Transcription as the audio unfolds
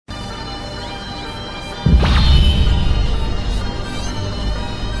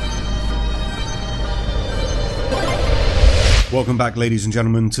Welcome back, ladies and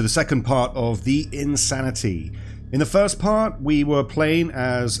gentlemen, to the second part of the INN-SANITY. In the first part, we were playing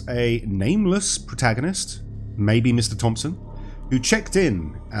as a nameless protagonist, maybe Mr. Thompson, who checked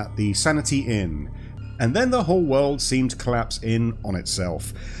in at the Sanity Inn, and then the whole world seemed to collapse in on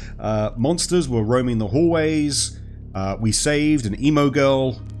itself. Monsters were roaming the hallways. We saved an emo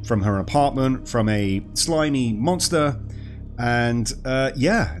girl from her apartment from a slimy monster. And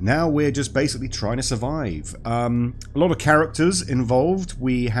yeah, now we're just basically trying to survive. A lot of characters involved.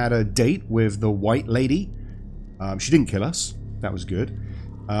 We had a date with the white lady. She didn't kill us. That was good.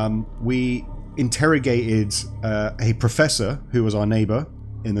 We interrogated a professor who was our neighbor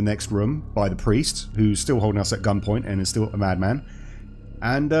in the next room by the priest, who's still holding us at gunpoint and is still a madman.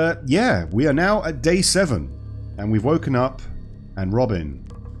 And yeah, we are now at day 7. And we've woken up, and Robin,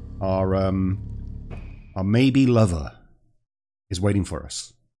 our maybe lover, is waiting for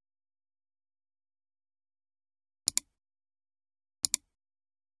us.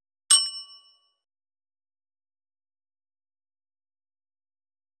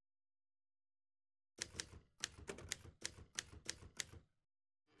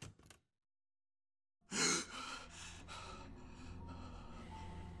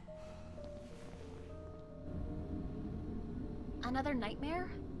 Another nightmare?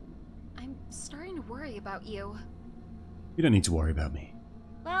 I'm starting to worry about you. You don't need to worry about me.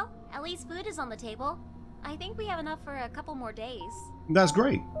 Well, at least food is on the table. I think we have enough for a couple more days. That's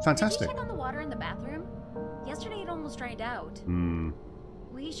great. Fantastic. Did you check on the water in the bathroom? Yesterday it almost drained out.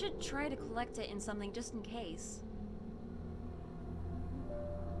 We should try to collect it in something just in case.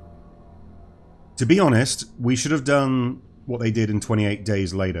 To be honest, we should have done what they did in 28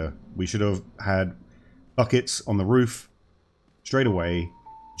 Days Later. We should have had buckets on the roof straight away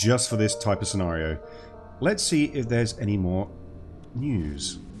just for this type of scenario. Let's see if there's any more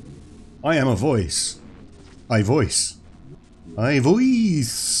news. I am a voice. I voice. I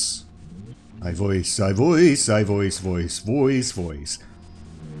voice. I voice. I voice. I voice. Voice. Voice. Voice.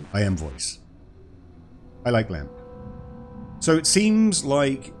 I am voice. I like lamp. So it seems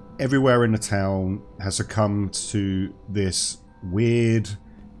like everywhere in the town has succumbed to this weird...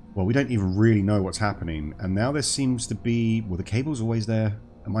 Well, we don't even really know what's happening. And now there seems to be... Were the cables always there?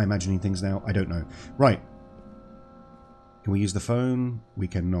 Am I imagining things now? I don't know. Right. Can we use the phone? We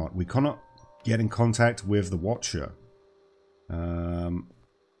cannot. We cannot get in contact with the Watcher.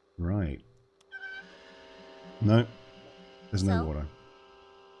 Right. No. There's no water.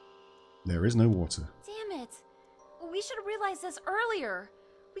 There is no water. Damn it! We should have realized this earlier.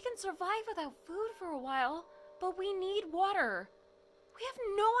 We can survive without food for a while, but we need water. We have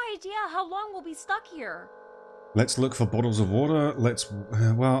no idea how long we'll be stuck here. Let's look for bottles of water. Let's...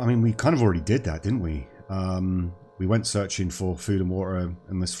 well, I mean, we kind of already did that, didn't we? We went searching for food and water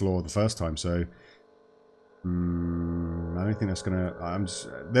on this floor the first time, so... I don't think that's gonna...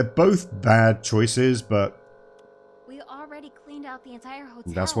 they're both bad choices, but... We already cleaned out the entire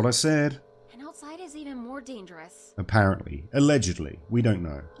hotel. That's what I said. And outside is even more dangerous. Apparently. Allegedly. We don't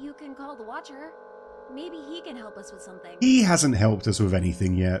know. You can call the Watcher. Maybe he can help us with something. He hasn't helped us with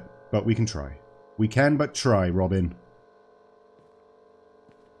anything yet, but we can try. We can but try, Robin.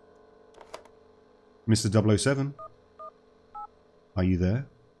 Mr. 007? Are you there?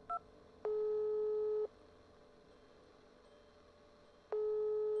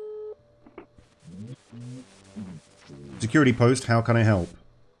 Security post, how can I help?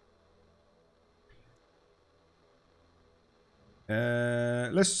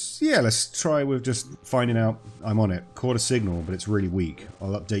 Let's try with just finding out. I'm on it. Caught a signal, but it's really weak.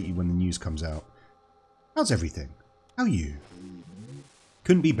 I'll update you when the news comes out. How's everything? How are you?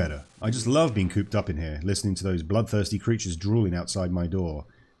 Couldn't be better. I just love being cooped up in here, listening to those bloodthirsty creatures drooling outside my door.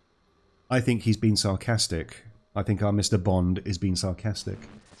 I think he's been sarcastic. I think our Mr. Bond is being sarcastic.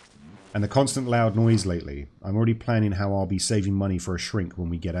 And the constant loud noise lately. I'm already planning how I'll be saving money for a shrink when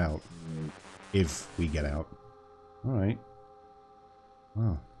we get out. If we get out. Alright.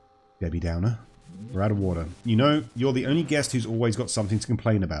 Wow. Debbie Downer. We're out of water. You know, you're the only guest who's always got something to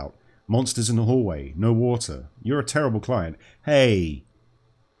complain about. Monsters in the hallway. No water. You're a terrible client. Hey!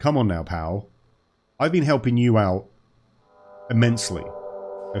 Come on now, pal. I've been helping you out immensely.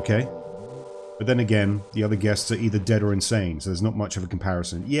 Okay? But then again, the other guests are either dead or insane, so there's not much of a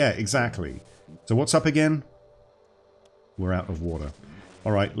comparison. Yeah, exactly. So what's up again? We're out of water.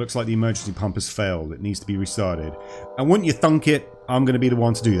 Alright, looks like the emergency pump has failed. It needs to be restarted. And wouldn't you thunk it, I'm going to be the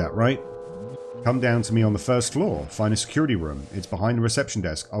one to do that, right? Come down to me on the first floor. Find a security room. It's behind the reception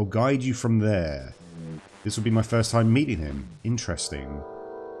desk. I'll guide you from there. This will be my first time meeting him. Interesting.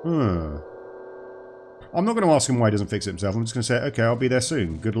 I'm not going to ask him why he doesn't fix it himself. I'm just going to say, okay, I'll be there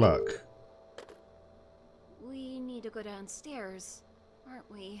soon. Good luck. We need to go go downstairs, aren't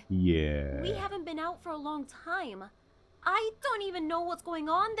we? Yeah. We haven't been out for a long time. I don't even know what's going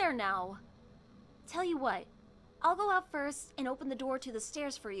on there now. Tell you what, I'll go out first and open the door to the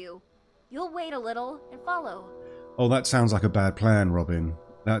stairs for you. You'll wait a little and follow. Oh, that sounds like a bad plan, Robin.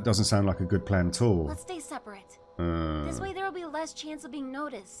 That doesn't sound like a good plan at all. Let's stay separate. This way there will be less chance of being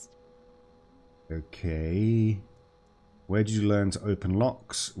noticed. Okay. Where did you learn to open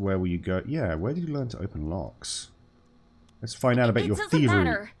locks? Where will you go? Yeah, where did you learn to open locks? Let's find out about your thievery.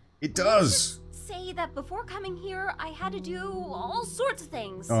 Matter. It does! Say that before coming here, I had to do all sorts of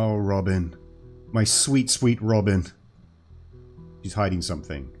things. Oh, Robin. My sweet, sweet Robin. She's hiding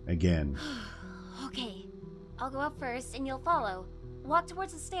something. Again. Okay. I'll go up first and you'll follow. Walk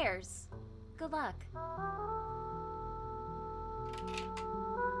towards the stairs. Good luck.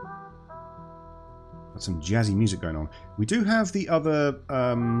 Got some jazzy music going on. We do have the other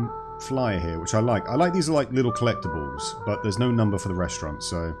flyer here, which I like. I like these are like little collectibles, but there's no number for the restaurant,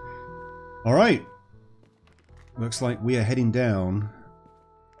 so... Alright. Looks like we are heading down.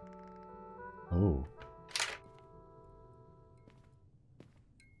 Oh.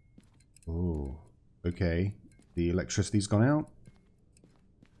 Oh. Okay. The electricity's gone out.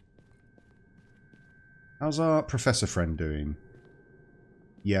 How's our professor friend doing?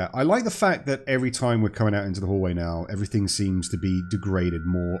 Yeah, I like the fact that every time we're coming out into the hallway now, everything seems to be degraded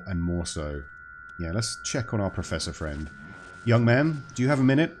more and more so. Yeah, let's check on our professor friend. Young man, do you have a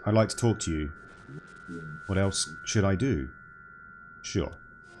minute? I'd like to talk to you. What else should I do? Sure.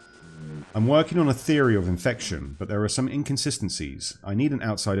 I'm working on a theory of infection, but there are some inconsistencies. I need an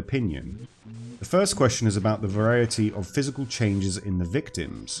outside opinion. The first question is about the variety of physical changes in the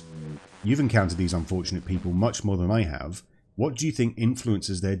victims. You've encountered these unfortunate people much more than I have. What do you think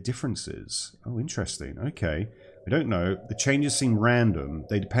influences their differences? Oh, interesting. Okay. I don't know. The changes seem random.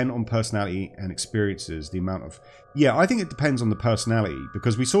 They depend on personality and experiences. The amount of... Yeah, I think it depends on the personality,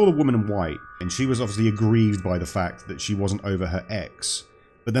 because we saw the woman in white, and she was obviously aggrieved by the fact that she wasn't over her ex.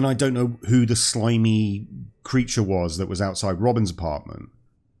 But then I don't know who the slimy creature was that was outside Robin's apartment.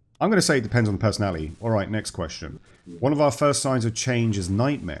 I'm going to say it depends on the personality. Alright, next question. One of our first signs of change is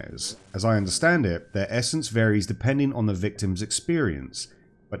nightmares. As I understand it, their essence varies depending on the victim's experience.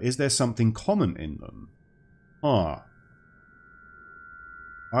 But is there something common in them? I'm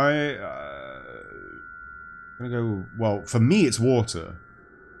gonna go... Well, for me it's water.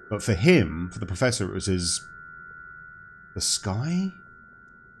 But for him, for the professor, it was his... The sky?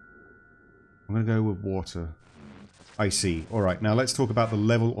 I'm gonna go with water. I see. Alright, now let's talk about the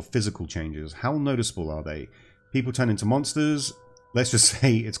level of physical changes. How noticeable are they? People turn into monsters. Let's just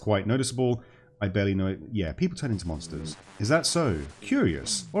say it's quite noticeable. I barely know it. Yeah, people turn into monsters. Is that so?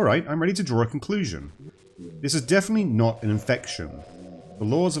 Curious. Alright, I'm ready to draw a conclusion. This is definitely not an infection. The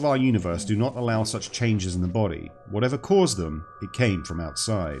laws of our universe do not allow such changes in the body. Whatever caused them, it came from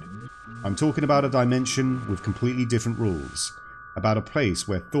outside. I'm talking about a dimension with completely different rules. About a place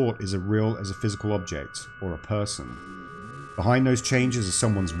where thought is as real as a physical object, or a person. Behind those changes is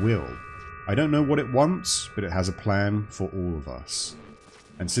someone's will. I don't know what it wants, but it has a plan for all of us.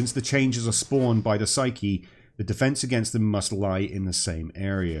 And since the changes are spawned by the psyche, the defense against them must lie in the same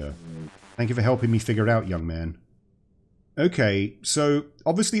area. Thank you for helping me figure it out, young man. Okay, so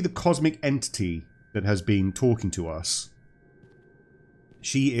obviously the cosmic entity that has been talking to us,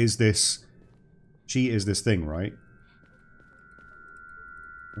 she is this thing, right?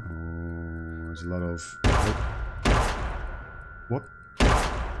 Oh, there's a lot of... What?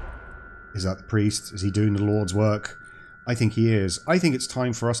 Is that the priest? Is he doing the Lord's work? I think he is. I think it's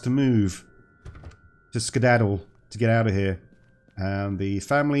time for us to move. To skedaddle. To get out of here. And the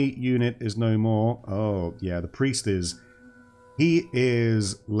family unit is no more. Oh, yeah, the priest is... He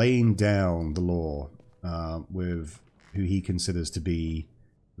is laying down the law with who he considers to be...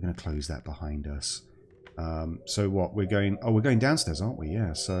 We're going to close that behind us. So what? We're going... Oh, we're going downstairs, aren't we?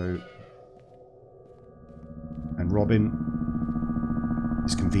 Yeah, so... And Robin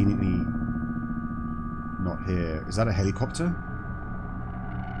is conveniently not here. Is that a helicopter?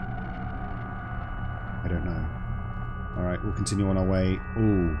 I don't know. Alright, we'll continue on our way.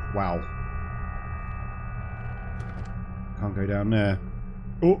 Ooh, wow. Can't go down there.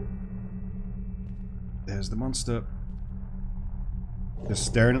 Oh! There's the monster. Just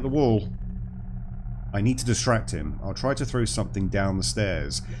staring at the wall. I need to distract him. I'll try to throw something down the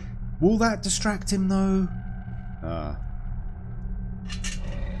stairs. Will that distract him, though? A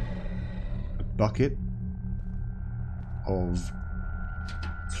bucket of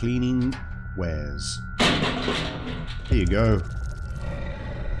cleaning wares. Here you go.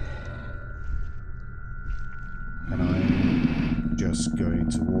 And I'm just going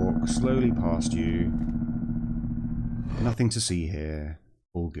to walk slowly past you. Nothing to see here.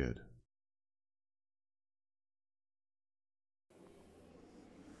 All good.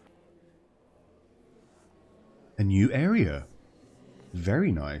 A new area.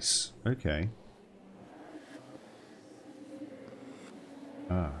 Very nice. Okay.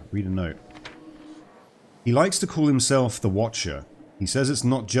 Read a note. He likes to call himself the Watcher. He says it's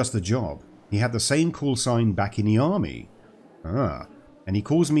not just a job. He had the same call sign back in the army. And he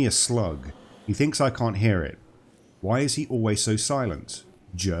calls me a slug. He thinks I can't hear it. Why is he always so silent?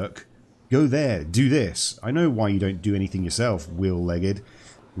 Jerk. Go there, do this. I know why you don't do anything yourself, wheel-legged.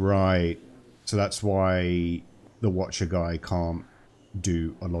 Right. So that's why the Watcher guy can't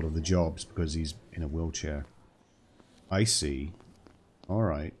do a lot of the jobs, because he's in a wheelchair. I see.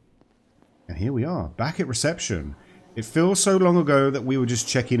 Alright. And here we are, back at reception. It feels so long ago that we were just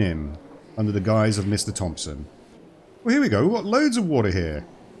checking in, under the guise of Mr. Thompson. Well, here we go, we've got loads of water here.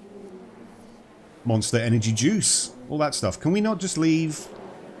 Monster energy juice, all that stuff. Can we not just leave?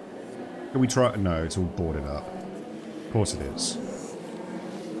 Can we try? No, it's all boarded up. Of course it is.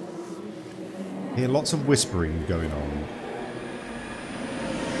 Here, lots of whispering going on.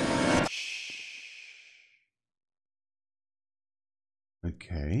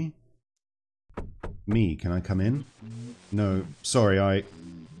 Okay. Me, can I come in? No, sorry,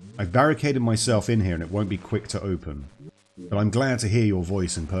 I've barricaded myself in here and it won't be quick to open. But I'm glad to hear your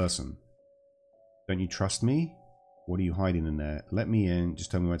voice in person. Don't you trust me? What are you hiding in there? Let me in,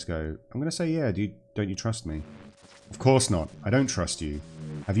 just tell me where to go. I'm gonna say yeah, don't you trust me? Of course not, I don't trust you.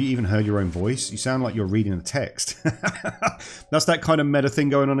 Have you even heard your own voice? You sound like you're reading a text. That's that kind of meta thing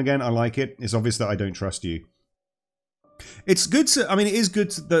going on again, I like it. It's obvious that I don't trust you. It's good to, I mean, it is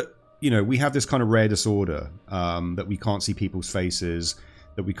good to, that, you know, we have this kind of rare disorder, that we can't see people's faces,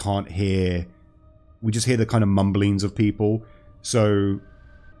 that we can't hear, we just hear the kind of mumblings of people. So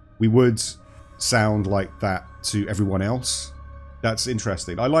we would sound like that to everyone else. That's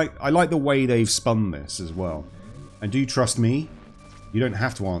interesting. I like the way they've spun this as well. And do you trust me? You don't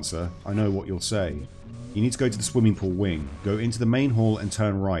have to answer. I know what you'll say. You need to go to the swimming pool wing. Go into the main hall and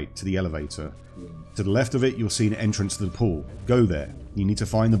turn right to the elevator. To the left of it, you'll see an entrance to the pool. Go there. You need to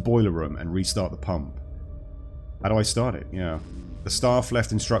find the boiler room and restart the pump. How do I start it? Yeah. The staff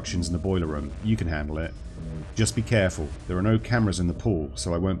left instructions in the boiler room. You can handle it. Just be careful. There are no cameras in the pool,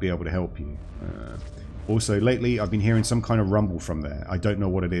 so I won't be able to help you. Also, lately, I've been hearing some kind of rumble from there. I don't know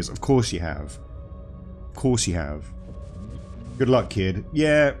what it is. Of course you have. Of course you have. Good luck, kid.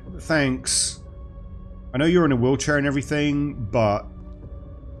 Yeah, thanks. I know you're in a wheelchair and everything, but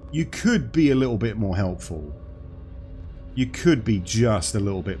you could be a little bit more helpful. You could be just a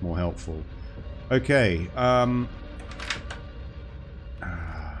little bit more helpful. Okay, going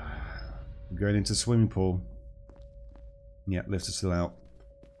into the swimming pool. Yeah, lift is still out.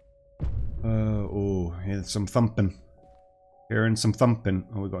 Oh, here's some thumping. Hearing some thumping.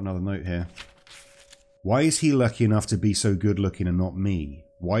 Oh, we've got another note here. Why is he lucky enough to be so good looking and not me?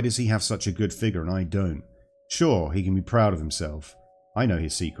 Why does he have such a good figure and I don't? Sure, he can be proud of himself. I know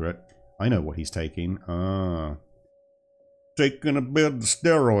his secret. I know what he's taking. Taking a bit of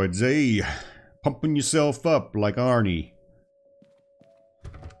steroids, eh? Pumping yourself up like Arnie.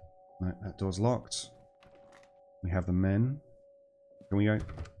 Right, that door's locked. We have the men. Can we go?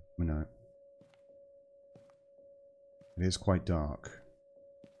 No. It is quite dark.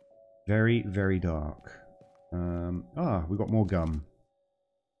 Very, very dark. We got more gum.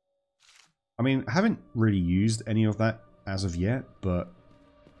 I mean, I haven't really used any of that as of yet, but...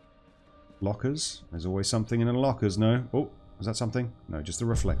 Lockers? There's always something in the lockers, no? Oh, is that something? No, just a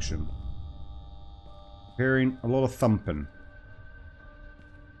reflection. Hearing a lot of thumping.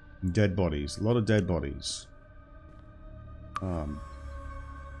 Dead bodies. A lot of dead bodies.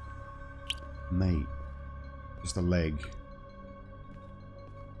 Mate. Just a leg.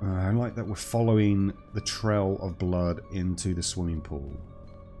 I like that we're following the trail of blood into the swimming pool.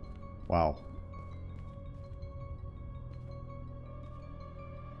 Wow.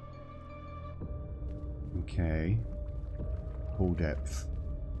 Okay. Pool depth.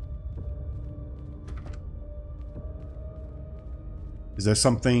 Is there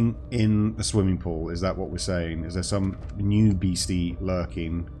something in the swimming pool? Is that what we're saying? Is there some new beastie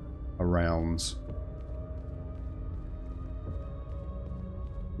lurking around?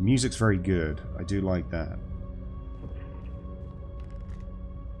 The music's very good. I do like that.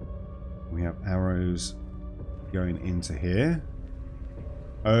 We have arrows going into here.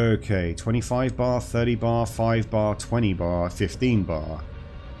 Okay, 25 bar, 30 bar, 5 bar, 20 bar, 15 bar.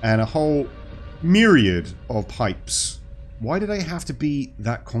 And a whole myriad of pipes. Why do they have to be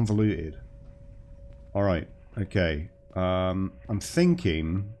that convoluted? Alright, okay. I'm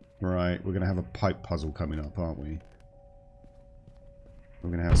thinking... Right, we're going to have a pipe puzzle coming up, aren't we? We're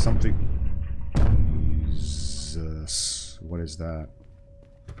going to have something... Jesus. What is that?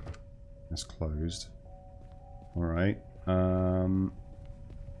 That's closed. Alright.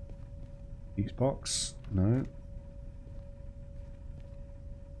 Fuse box? No.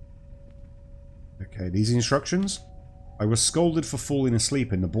 Okay, these instructions? I was scolded for falling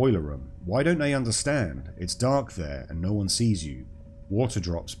asleep in the boiler room. Why don't they understand? It's dark there and no one sees you. Water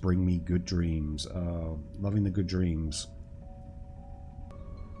drops bring me good dreams. Loving the good dreams.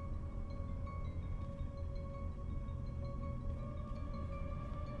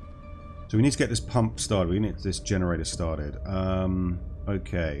 So we need to get this pump started. We need to get this generator started.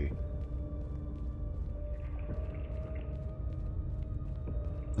 Okay.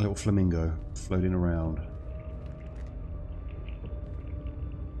 A little flamingo floating around.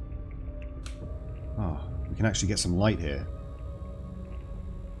 Ah, we can actually get some light here.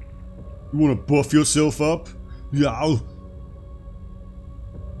 You want to buff yourself up? Yeah.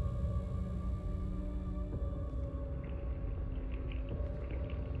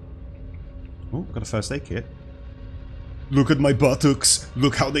 Oh, got a first aid kit. Look at my buttocks.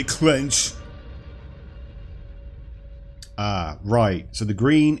 Look how they clench. Ah, right. So the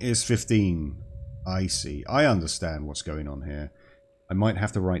green is 15. I see. I understand what's going on here. I might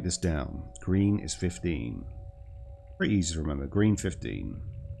have to write this down. Green is 15. Pretty easy to remember. Green 15.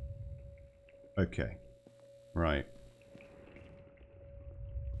 Okay. Right.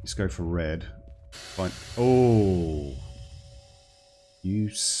 Let's go for red. Fine. Oh. You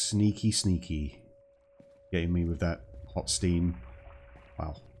sneaky, sneaky. Getting me with that hot steam.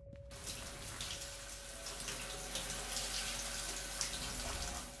 Wow.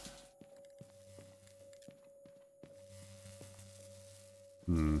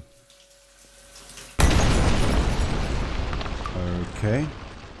 Okay.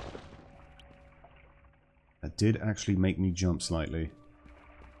 That did actually make me jump slightly.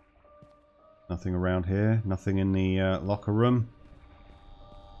 Nothing around here. Nothing in the locker room.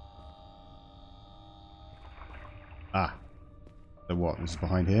 Ah. So what? This is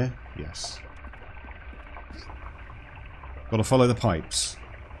behind here? Yes. Gotta follow the pipes.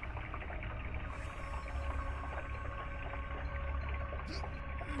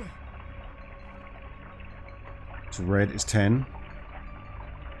 So red is 10.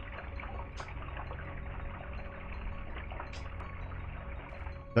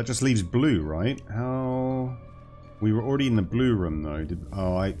 That just leaves blue, right? How... We were already in the blue room, though.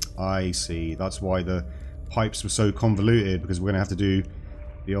 Oh, I see. That's why the pipes were so convoluted, because we're going to have to do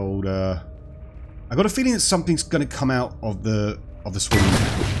the old... I got a feeling that something's going to come out of the swimming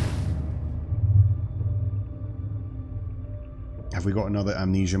pool. Have we got another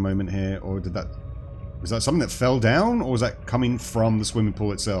amnesia moment here, or did that... Was that something that fell down, or was that coming from the swimming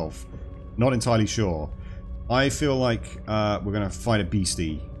pool itself? Not entirely sure. I feel like we're going to find a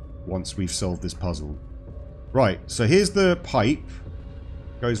beastie once we've solved this puzzle. Right, so here's the pipe.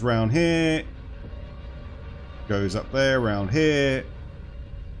 Goes round here. Goes up there, round here.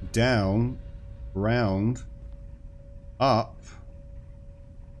 Down. Round. Up.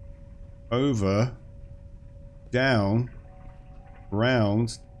 Over. Down.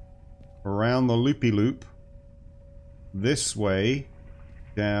 Round. Around the loopy-loop. This way.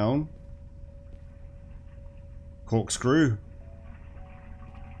 Down. Corkscrew.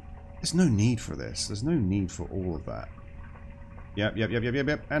 There's no need for this. There's no need for all of that. Yep.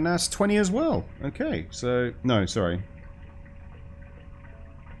 And that's 20 as well. Okay, so... No, sorry.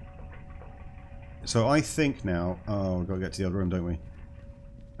 So I think now... Oh, we've got to get to the other room, don't we?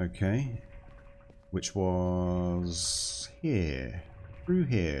 Okay. Which was... here. Through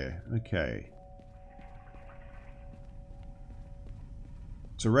here. Okay.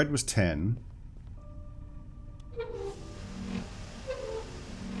 So red was 10.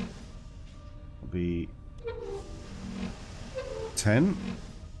 Be 10.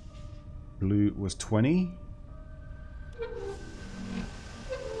 Blue was 20.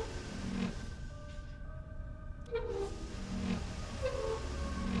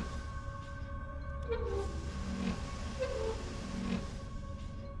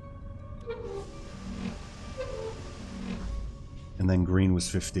 And then green was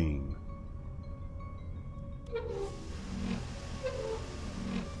 15.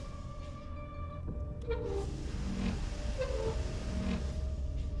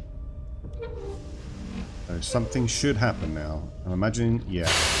 Something should happen now. I'm imagining,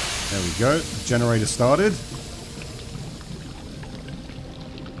 yeah. There we go. Generator started.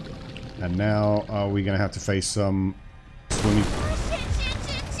 And now are we going to have to face some swimming...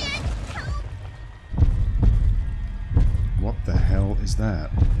 What the hell is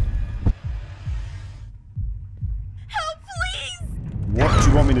that? Help, please! What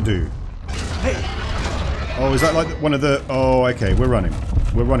you want me to do? Hey! Oh, is that like one of the... Oh, okay, we're running.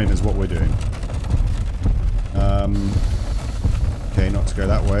 We're running is what we're doing. Okay, not to go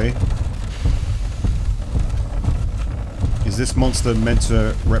that way. Is this monster meant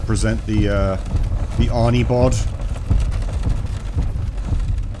to represent the Arnie bod?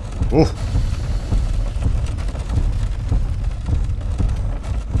 Oh!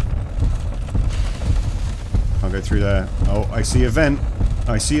 Can't go through there. Oh, I see a vent.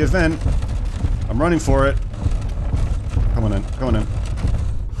 I see a vent. I'm running for it. Come on in. Come on in.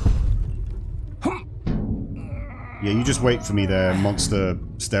 Yeah, you just wait for me there, monster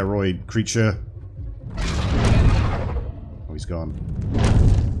steroid creature. Oh, he's gone.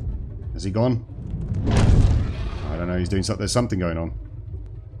 Is he gone? I don't know, he's doing something. There's something going on.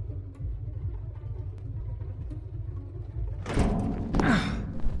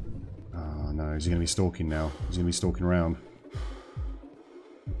 Oh no, is he going to be stalking now? He's going to be stalking around.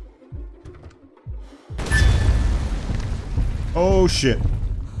 Oh shit.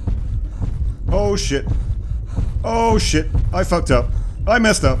 Oh shit. Oh shit. I fucked up. I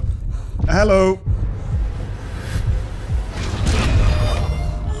messed up. Hello.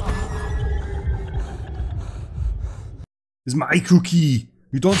 It's my cookie.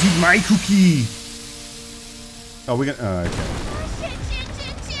 You don't eat my cookie. Oh, we're gonna...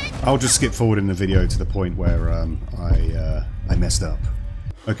 okay. I'll just skip forward in the video to the point where I messed up.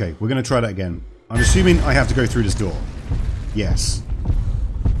 Okay, we're gonna try that again. I'm assuming I have to go through this door. Yes.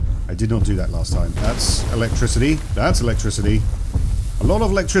 I did not do that last time. That's electricity. That's electricity. A lot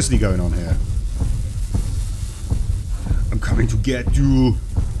of electricity going on here. I'm coming to get you.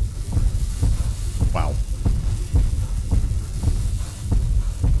 Wow.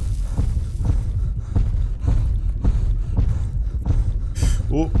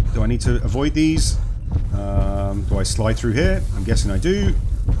 Oh, do I need to avoid these? Do I slide through here? I'm guessing I do.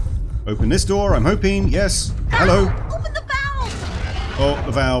 Open this door, I'm hoping. Yes. Hello. Open the valve! Oh,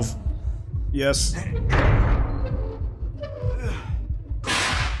 the valve. Yes.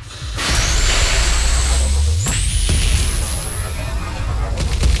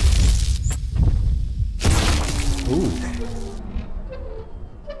 Ooh.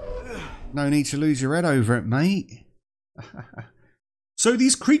 No need to lose your head over it, mate. So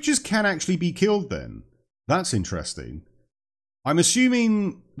these creatures can actually be killed then? That's interesting. I'm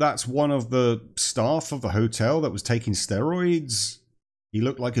assuming that's one of the staff of the hotel that was taking steroids. He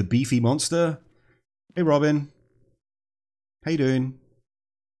looked like a beefy monster. Hey, Robin. How you doing?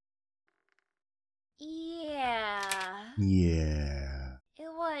 Yeah. Yeah.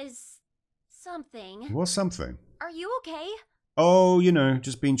 It was something. It was something. Are you okay? Oh, you know,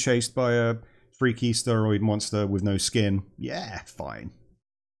 just being chased by a freaky steroid monster with no skin. Yeah, fine.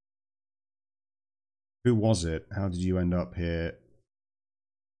 Who was it? How did you end up here?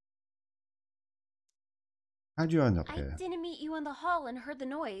 How'd you end up here? I didn't meet you in the hall and heard the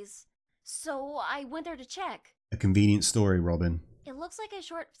noise, so I went there to check. A convenient story, Robin. It looks like a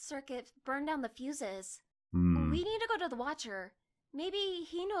short circuit burned down the fuses. Hmm. We need to go to the Watcher. Maybe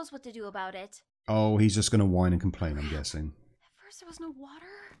he knows what to do about it. Oh, he's just gonna whine and complain, I'm guessing. At first there was no water,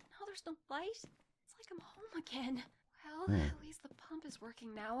 now there's no light. It's like I'm home again. Well, at least the pump is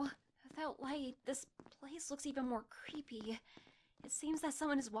working now. Without light, this place looks even more creepy. It seems that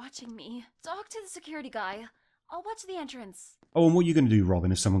someone is watching me. Talk to the security guy. I'll watch the entrance. Oh, and what are you going to do,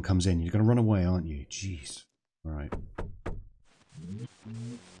 Robin, if someone comes in? You're going to run away, aren't you? Jeez. Alright.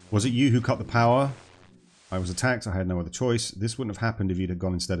 Was it you who cut the power? I was attacked. I had no other choice. This wouldn't have happened if you'd have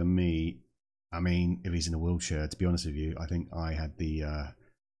gone instead of me. I mean, if he's in a wheelchair, to be honest with you, I think I had the... I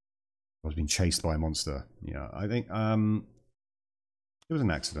was being chased by a monster. Yeah, I think... It was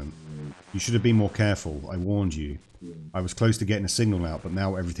an accident. You should have been more careful. I warned you. I was close to getting a signal out, but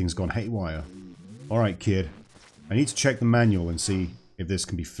now everything's gone haywire. Alright, kid. I need to check the manual and see if this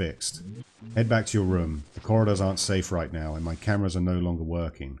can be fixed. Head back to your room. The corridors aren't safe right now, and my cameras are no longer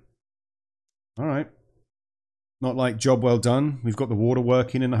working. Alright. Not like job well done. We've got the water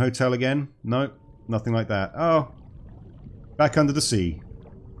working in the hotel again. No, nothing like that. Oh. Back under the sea.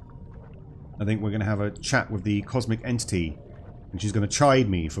 I think we're going to have a chat with the cosmic entity. And she's going to chide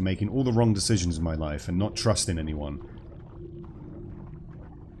me for making all the wrong decisions in my life and not trusting anyone.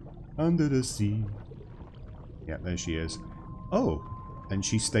 Under the sea. Yeah, there she is. Oh, and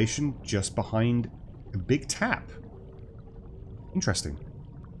she's stationed just behind a big tap. Interesting.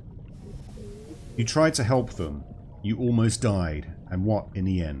 You tried to help them. You almost died. And what, in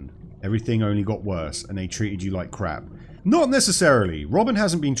the end? Everything only got worse, and they treated you like crap. Not necessarily. Robin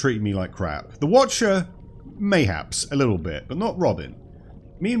hasn't been treating me like crap. The Watcher... mayhaps, a little bit, but not Robin.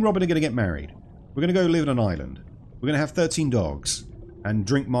 Me and Robin are going to get married. We're going to go live on an island. We're going to have 13 dogs. and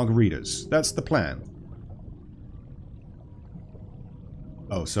drink margaritas. That's the plan.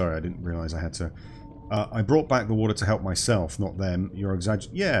 Oh, sorry, I didn't realize I had to. I brought back the water to help myself, not them. You're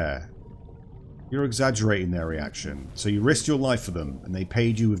yeah. You're exaggerating their reaction. So you risked your life for them, and they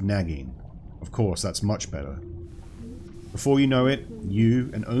paid you with nagging. Of course, that's much better. Before you know it, you,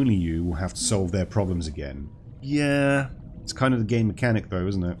 and only you, will have to solve their problems again. Yeah, it's kind of the game mechanic though,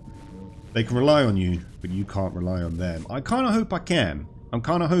 isn't it? They can rely on you, but you can't rely on them. I kind of hope I can. I'm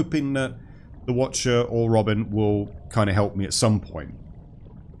kind of hoping that the Watcher or Robin will kind of help me at some point.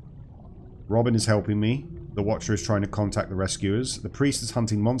 Robin is helping me. The Watcher is trying to contact the rescuers. The priest is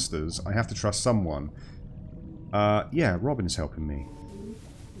hunting monsters. I have to trust someone. Yeah, Robin is helping me.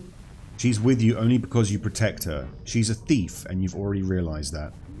 She's with you only because you protect her. She's a thief, and you've already realized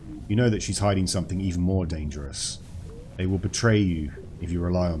that. You know that she's hiding something even more dangerous. They will betray you if you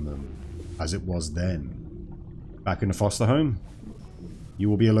rely on them, as it was then. Back in the foster home, you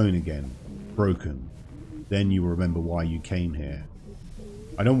will be alone again, broken. Then you will remember why you came here.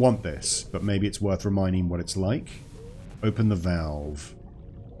 I don't want this, but maybe it's worth reminding what it's like. Open the valve.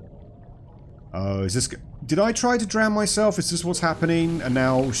 Oh, is this... Did I try to drown myself? Is this what's happening? And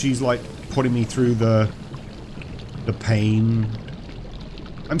now she's like putting me through the pain.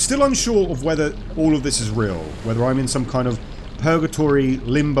 I'm still unsure of whether all of this is real. Whether I'm in some kind of purgatory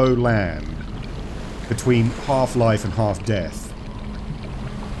limbo land between half-life and half-death.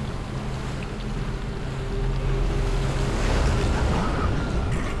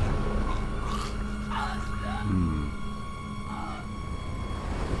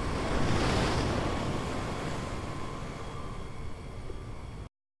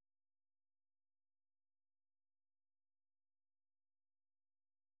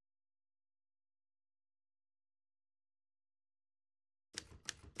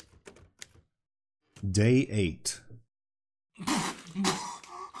 Day 8.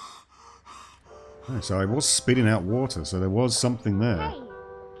 Oh, so I was spitting out water, so there was something there. Hey,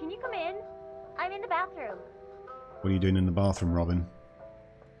 can you come in? I'm in the bathroom. What are you doing in the bathroom, Robin?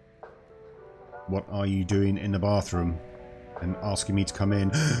 What are you doing in the bathroom? And asking me to come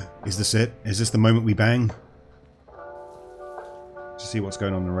in. Is this it? Is this the moment we bang? To see what's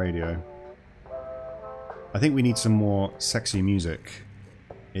going on the radio. I think we need some more sexy music.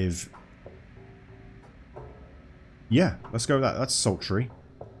 If... Yeah, let's go with that. That's sultry.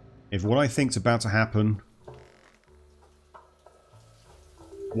 If what I think's about to happen...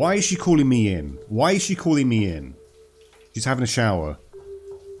 Why is she calling me in? Why is she calling me in? She's having a shower.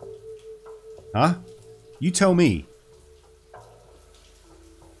 Huh? You tell me.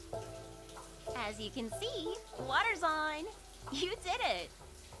 As you can see, water's on. You did it.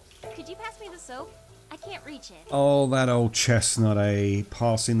 Could you pass me the soap? I can't reach it. Oh, that old chestnut, eh?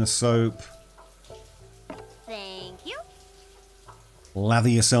 Passing the soap. Thank you. Lather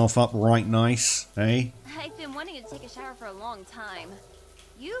yourself up right nice, eh? I've been wanting to take a shower for a long time.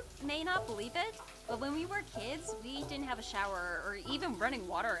 You may not believe it, but when we were kids, we didn't have a shower or even running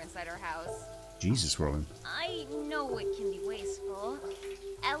water inside our house. Jesus, Robin. I know it can be wasteful.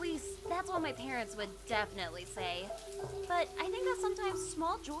 At least, that's what my parents would definitely say. But I think that sometimes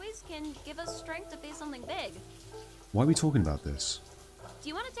small joys can give us strength to face something big. Why are we talking about this? Do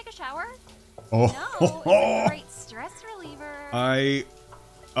you want to take a shower? Oh, No, it's a great stress reliever.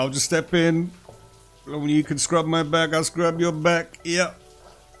 I'll just step in. When you can scrub my back, I'll scrub your back. Yeah.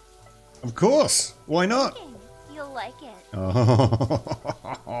 Of course. Why not? You'll like it.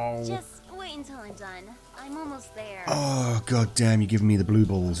 Oh. Just wait until I'm done. I'm almost there. Oh, god damn, you're giving me the blue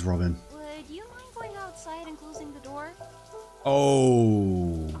balls, Robin. Would you mind going outside and closing the door?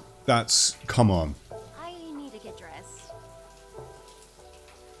 Oh, that's... Come on. I need to get dressed.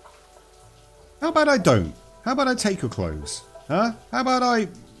 How about I don't? How about I take your clothes? Huh? How about I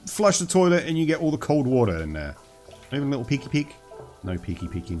flush the toilet and you get all the cold water in there? Even a little peeky peek? No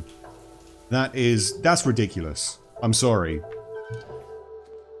peeky peeking. That's ridiculous. I'm sorry.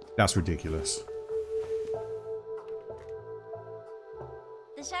 That's ridiculous.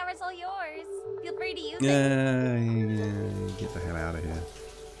 The shower's all yours. Feel free to use it. Yeah, get the hell out of here.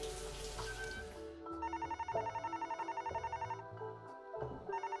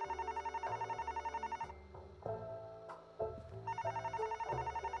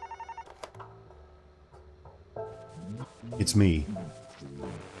 It's me.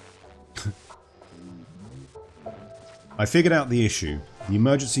 I figured out the issue. The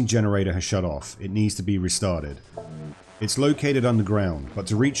emergency generator has shut off. It needs to be restarted. It's located underground, but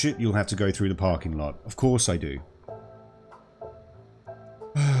to reach it, you'll have to go through the parking lot. Of course I do.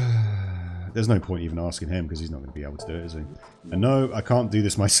 There's no point even asking him, because he's not going to be able to do it, is he? And no, I can't do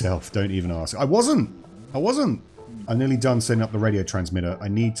this myself. Don't even ask. I wasn't! I'm nearly done setting up the radio transmitter. I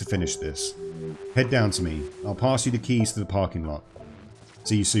need to finish this. Head down to me. I'll pass you the keys to the parking lot.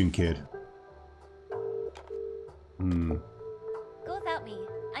 See you soon, kid. Go without me.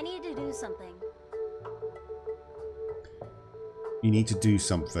 I need to do something. You need to do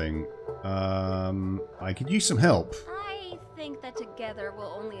something. I could use some help. I think that together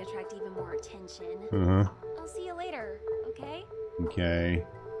we'll only attract even more attention. Uh-huh. I'll see you later, okay? Okay.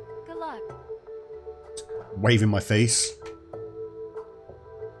 Good luck. Wave in my face.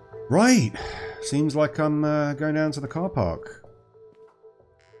 Right. Seems like I'm going down to the car park.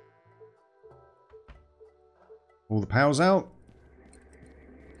 All the power's out.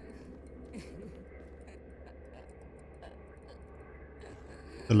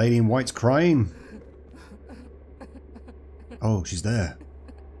 The lady in white's crying. Oh, she's there.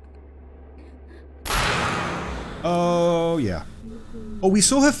 Oh, yeah. Oh, we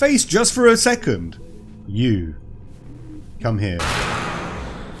saw her face just for a second. You. Come here.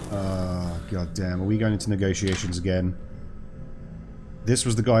 God damn. Are we going into negotiations again? This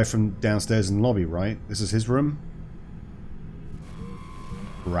was the guy from downstairs in the lobby, right? This is his room?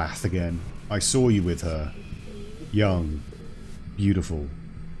 Wrath again. I saw you with her. Young. Beautiful.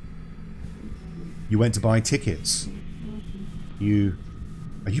 You went to buy tickets. Are you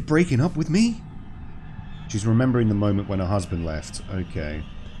breaking up with me? She's remembering the moment when her husband left. Okay.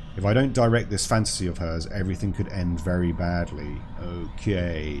 If I don't direct this fantasy of hers, everything could end very badly.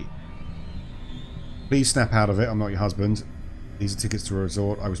 Okay. Please snap out of it. I'm not your husband. These are tickets to a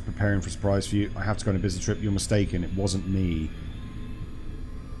resort. I was preparing for a surprise for you. I have to go on a business trip. You're mistaken. It wasn't me.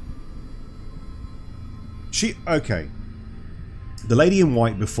 Okay. The lady in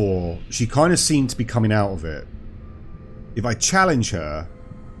white before, she kind of seemed to be coming out of it. If I challenge her...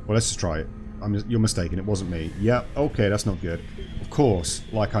 Well, let's just try it. You're mistaken. It wasn't me. Yeah, okay, that's not good. Of course,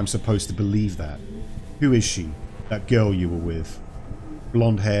 like I'm supposed to believe that. Who is she? That girl you were with?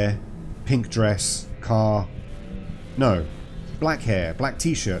 Blonde hair, pink dress, car... No. Black hair, black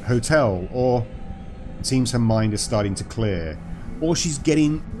t-shirt, hotel, or... It seems her mind is starting to clear. Or she's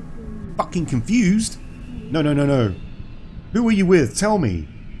getting... fucking confused. No, no, no, no. Who are you with? Tell me.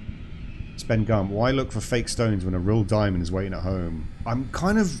 Ben Gump, why look for fake stones when a real diamond is waiting at home? I'm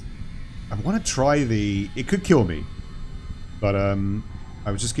kind of... I want to try the... It could kill me. But,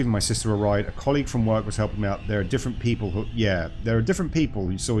 I was just giving my sister a ride. A colleague from work was helping me out. There are different people who... Yeah, there are different people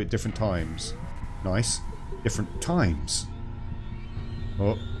who saw it at different times. Nice. Different times.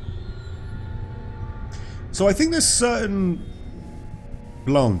 Oh. So I think there's certain...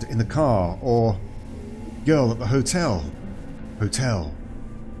 blonde in the car, or... girl at the hotel. Hotel.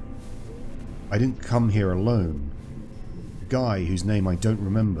 I didn't come here alone. A guy whose name I don't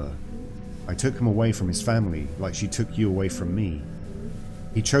remember. I took him away from his family, like she took you away from me.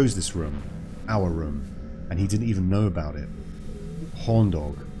 He chose this room, our room, and he didn't even know about it. Horn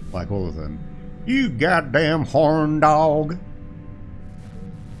dog, like all of them. You goddamn horn dog!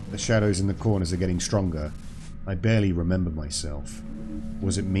 The shadows in the corners are getting stronger. I barely remember myself.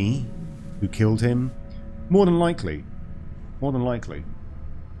 Was it me who killed him? More than likely. More than likely.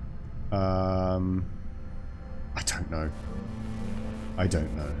 I don't know. I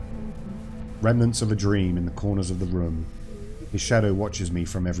don't know. Remnants of a dream in the corners of the room. His shadow watches me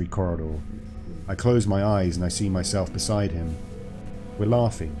from every corridor. I close my eyes and I see myself beside him. We're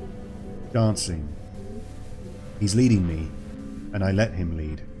laughing. Dancing. He's leading me, and I let him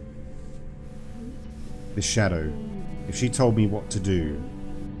lead. This shadow, if she told me what to do,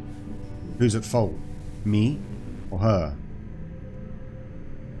 who's at fault? Me or her?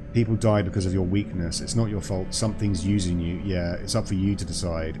 People die because of your weakness. It's not your fault. Something's using you. Yeah, it's up for you to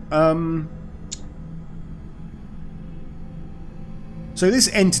decide. So this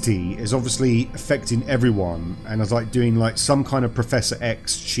entity is obviously affecting everyone and is like doing like some kind of Professor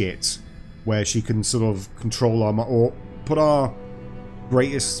X shit where she can sort of control our or put our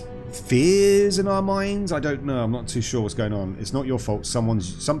greatest fears in our minds. I don't know. I'm not too sure what's going on. It's not your fault.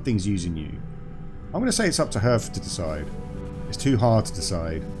 Something's using you. I'm going to say it's up to her to decide. It's too hard to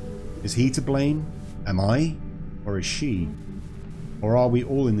decide. Is he to blame? Am I? Or is she? Or are we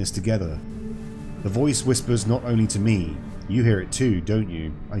all in this together? The voice whispers not only to me. You hear it too, don't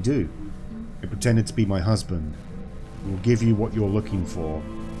you? I do. It pretended to be my husband. It will give you what you're looking for.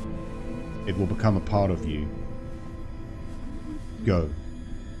 It will become a part of you. Go.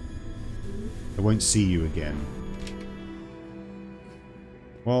 I won't see you again.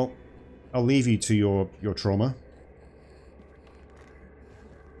 Well, I'll leave you to your trauma.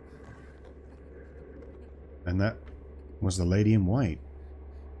 And that was the lady in white.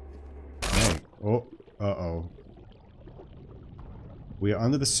 Oh, oh, uh-oh. We are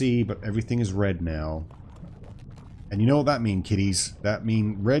under the sea, but everything is red now. And you know what that means, kiddies? That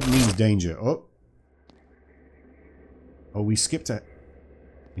means red means danger. Oh. Oh, we skipped it.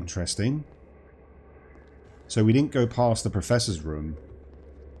 Interesting. So we didn't go past the professor's room.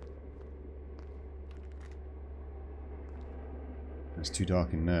 It's too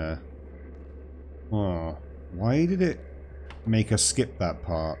dark in there. Oh, why did it make us skip that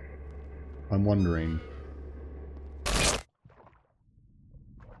part? I'm wondering.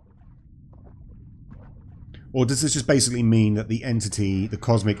 Or does this just basically mean that the entity, the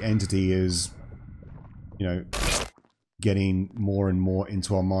cosmic entity is, you know, getting more and more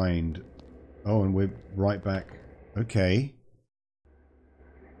into our mind? Oh, and we're right back. Okay.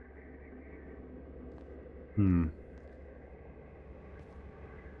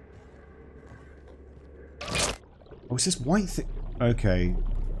 Oh, is this white thing? Okay.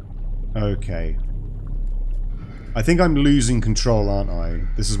 Okay. I think I'm losing control, aren't I?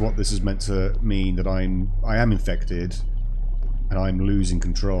 This is what this is meant to mean, that I am infected and I'm losing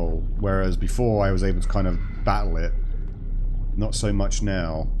control. Whereas before I was able to kind of battle it. Not so much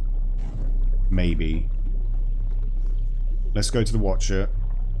now. Maybe. Let's go to the Watcher.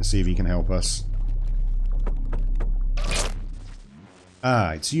 Let's see if he can help us.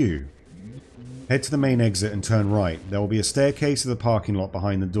 Ah, it's you. Head to the main exit and turn right. There will be a staircase to the parking lot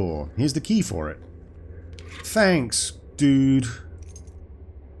behind the door. Here's the key for it. Thanks, dude.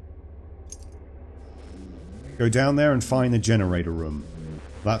 Go down there and find the generator room.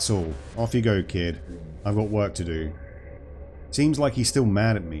 That's all. Off you go, kid. I've got work to do. Seems like he's still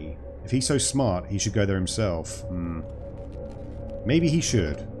mad at me. If he's so smart, he should go there himself. Maybe he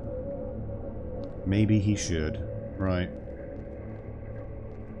should. Maybe he should. Right.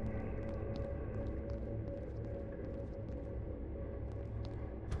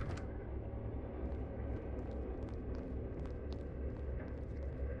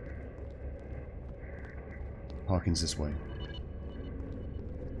 Parking's this way.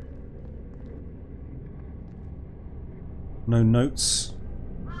 No notes.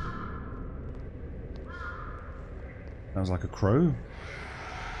 Sounds like a crow.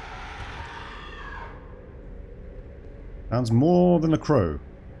 Sounds more than a crow.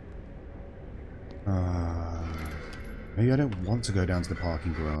 Maybe I don't want to go down to the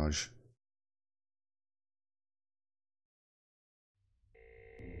parking garage.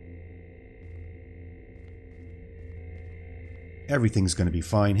 Everything's going to be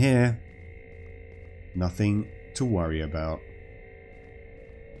fine here. Nothing to worry about.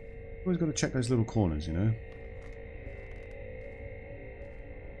 Always got to check those little corners, you know.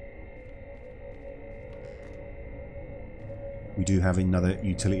 We do have another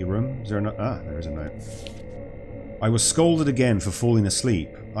utility room. Is there a note? Ah, there is a note. I was scolded again for falling asleep.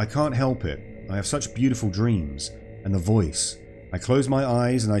 I can't help it. I have such beautiful dreams. And the voice. I close my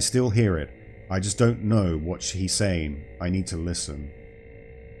eyes and I still hear it. I just don't know what he's saying. I need to listen.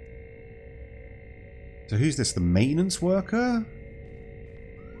 So who's this? The maintenance worker?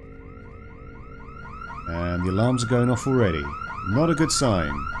 And the alarms are going off already. Not a good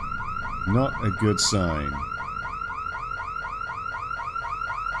sign. Not a good sign.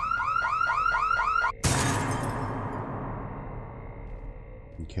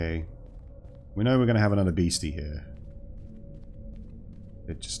 Okay. We know we're going to have another beastie here.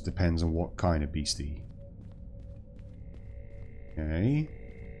 It just depends on what kind of beastie. Okay.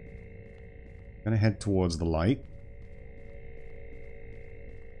 Gonna head towards the light.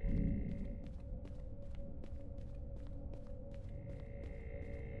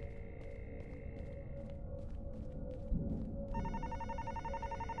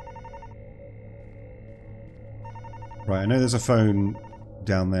 Right, I know there's a phone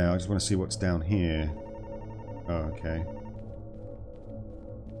down there. I just want to see what's down here. Oh, okay.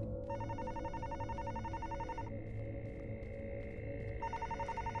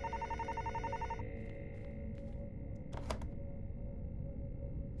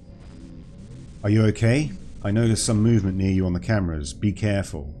 Are you okay? I noticed some movement near you on the cameras. Be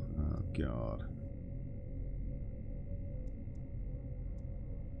careful. Oh, God.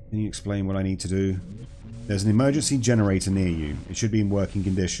 Can you explain what I need to do? There's an emergency generator near you. It should be in working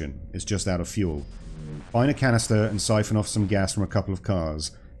condition. It's just out of fuel. Find a canister and siphon off some gas from a couple of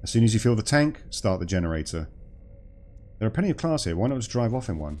cars. As soon as you fill the tank, start the generator. There are plenty of cars here. Why not just drive off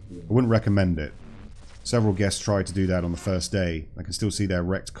in one? I wouldn't recommend it. Several guests tried to do that on the first day. I can still see their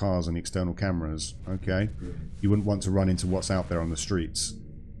wrecked cars on the external cameras. Okay. You wouldn't want to run into what's out there on the streets.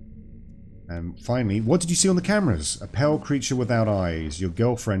 Finally, what did you see on the cameras? A pale creature without eyes. Your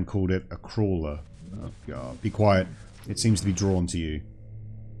girlfriend called it a crawler. Oh, God. Be quiet. It seems to be drawn to you.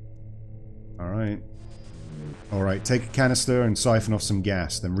 Alright. Alright, take a canister and siphon off some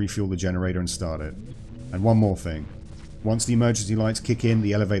gas, then refuel the generator and start it. And one more thing. Once the emergency lights kick in,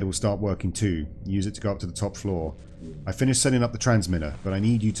 the elevator will start working too. Use it to go up to the top floor. I finished setting up the transmitter, but I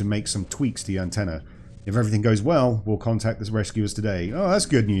need you to make some tweaks to the antenna. If everything goes well, we'll contact the rescuers today. Oh, that's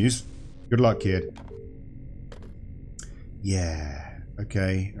good news. Good luck, kid. Yeah.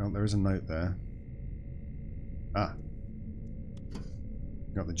 Okay. Oh, there is a note there. Ah.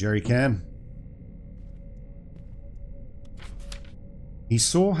 Got the jerry can. He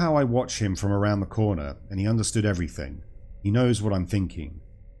saw how I watch him from around the corner, and he understood everything. He knows what I'm thinking.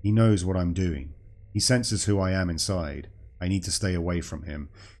 He knows what I'm doing. He senses who I am inside. I need to stay away from him.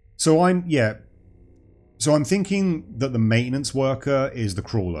 So I'm thinking that the maintenance worker is the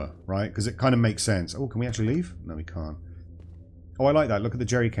crawler, right? Because it kind of makes sense. Oh, can we actually leave? No, we can't. Oh, I like that. Look at the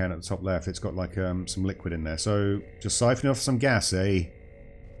jerry can at the top left. It's got like some liquid in there. So just siphon off some gas, eh?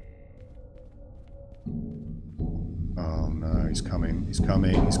 Oh no, he's coming. He's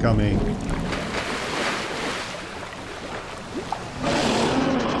coming. He's coming.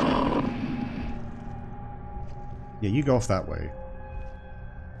 Yeah, you go off that way.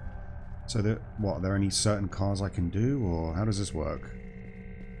 So, what, are there any certain cars I can do, or how does this work?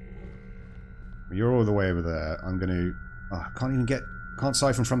 You're all the way over there. I'm going to... Oh, can't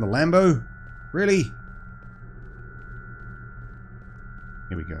siphon from the Lambo? Really?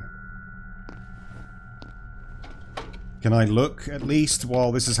 Here we go. Can I look, at least,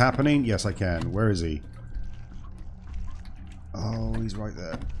 while this is happening? Yes, I can. Where is he? Oh, he's right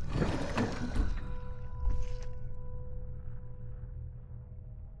there.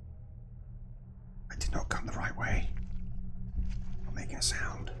 I did not come the right way. I'm making a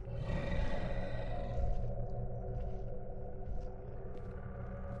sound.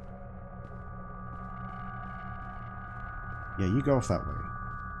 Yeah, you go off that way.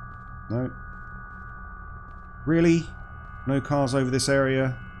 No. Really? No cars over this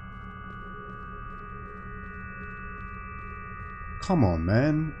area? Come on,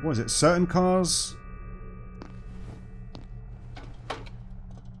 man. What is it? Certain cars?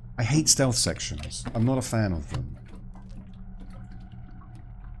 I hate stealth sections. I'm not a fan of them.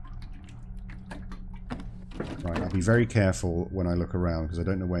 Right, I'll be very careful when I look around because I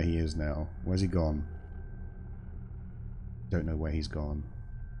don't know where he is now. Where's he gone? Don't know where he's gone.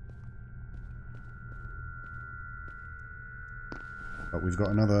 But we've got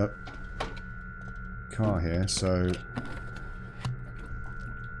another car here, so...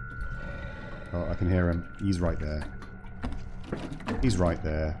 Oh, I can hear him. He's right there. He's right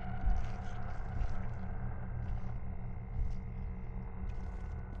there.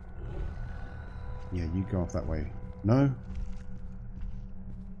 Yeah, you go off that way. No?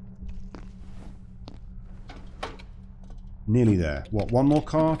 Nearly there. What, one more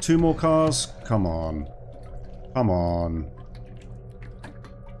car? Two more cars? Come on. Come on.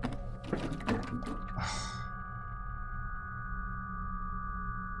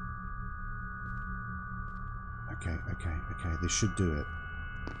 Okay, this should do it.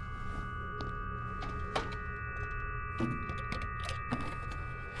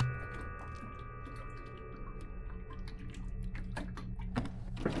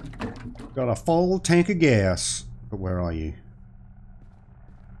 Got a full tank of gas. But where are you?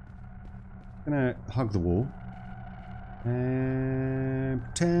 Gonna hug the wall. And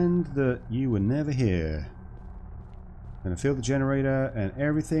pretend that you were never here. Gonna fill the generator and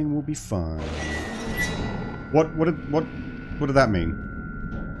everything will be fine. What did that mean?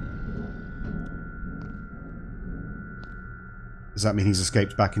 Does that mean he's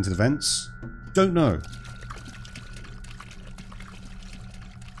escaped back into the vents? Don't know.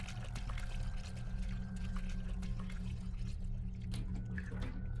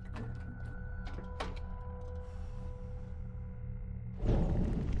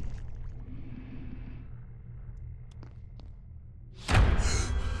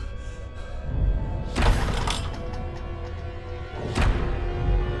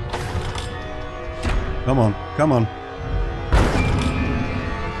 Come on, come on.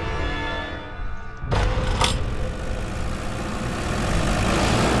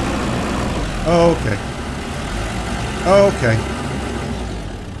 Okay. Okay.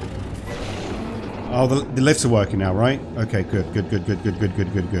 Oh, the lifts are working now, right? Okay, good.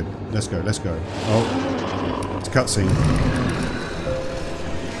 Let's go, let's go. Oh, it's a cutscene.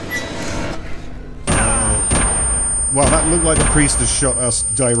 Wow, that looked like the priest has shot us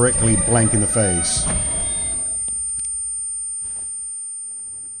directly blank in the face.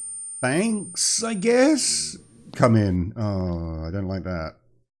 Thanks, I guess? Come in. Oh, I don't like that.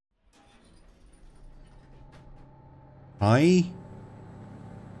 Hi?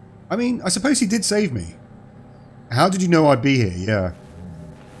 I mean, I suppose he did save me. How did you know I'd be here? Yeah.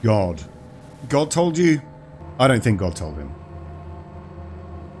 God. God told you? I don't think God told him.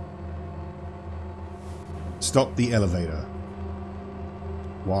 Stop the elevator.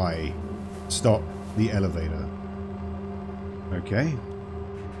 Why? Stop the elevator. Okay.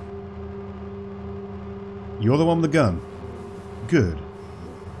 You're the one with the gun. Good.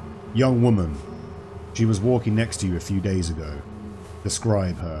 Young woman. She was walking next to you a few days ago.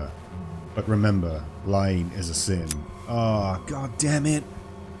 Describe her. But remember, lying is a sin. Ah, oh, god damn it.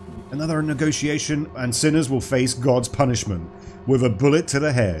 Another negotiation, and sinners will face God's punishment with a bullet to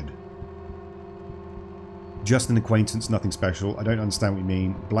the head. Just an acquaintance, nothing special. I don't understand what you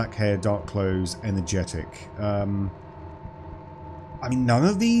mean. Black hair, dark clothes, energetic. I mean, none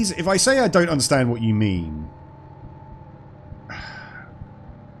of these? If I say I don't understand what you mean...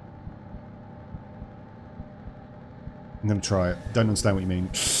 I'm going to try it. Don't understand what you mean.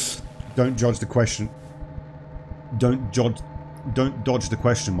 Don't dodge the question. Don't dodge the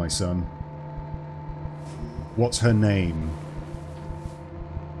question, my son. What's her name?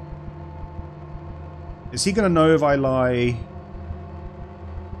 Is he going to know if I lie?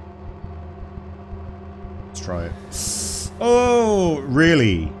 Let's try it. Oh,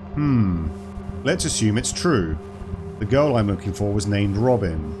 really? Let's assume it's true. The girl I'm looking for was named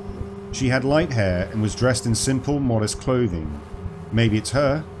Robin. She had light hair and was dressed in simple, modest clothing. Maybe it's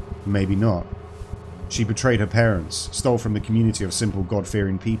her, maybe not. She betrayed her parents, stole from the community of simple,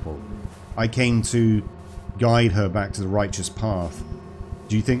 God-fearing people. I came to guide her back to the righteous path.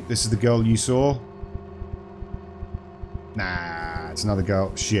 Do you think this is the girl you saw? Nah, it's another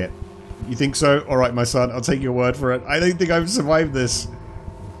girl. Shit. You think so? Alright, my son, I'll take your word for it. I don't think I've survived this.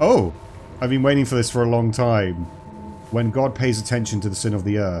 Oh, I've been waiting for this for a long time. When God pays attention to the sin of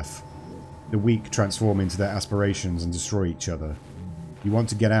the earth, the weak transform into their aspirations and destroy each other. You want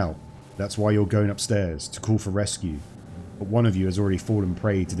to get out. That's why you're going upstairs, to call for rescue. But one of you has already fallen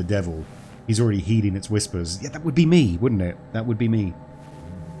prey to the devil. He's already heeding its whispers. Yeah, that would be me, wouldn't it? That would be me.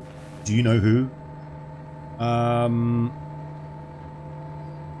 Do you know who? I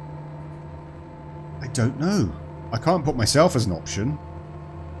don't know. I can't put myself as an option.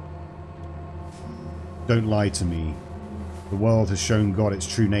 Don't lie to me. The world has shown God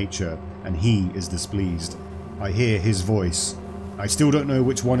its true nature, and he is displeased. I hear his voice. I still don't know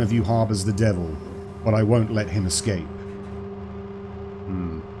which one of you harbors the devil, but I won't let him escape.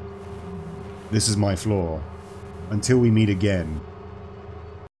 This is my floor. Until we meet again.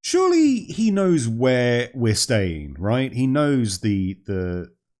 Surely he knows where we're staying, right? He knows the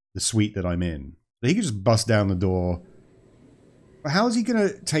suite that I'm in. So he could just bust down the door. But how is he going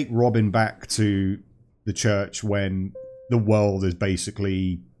to take Robin back to the church when the world is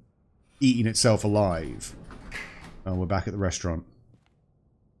basically eating itself alive? Oh, we're back at the restaurant.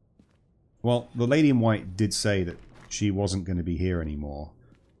 Well, the lady in white did say that she wasn't going to be here anymore.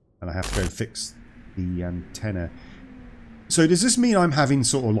 And I have to go fix the antenna. So does this mean I'm having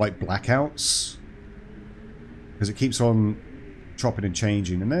sort of like blackouts? Because it keeps on chopping and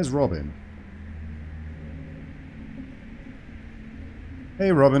changing. And there's Robin.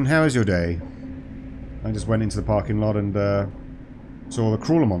 Hey Robin, how was your day? I just went into the parking lot and saw the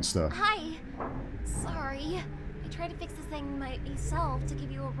crawler monster. Hi. Sorry. I tried to fix this thing myself to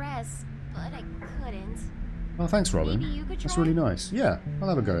give you a rest, but I couldn't. Oh, thanks, Robin. Maybe you could try? That's really nice. Yeah, I'll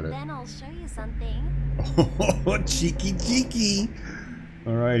have a go at it. Then I'll show you something. Oh, cheeky, cheeky.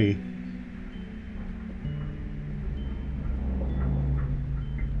 Alrighty.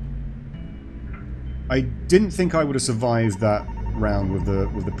 I didn't think I would have survived that round with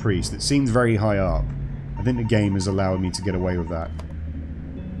the priest. It seemed very high up. I think the game has allowed me to get away with that.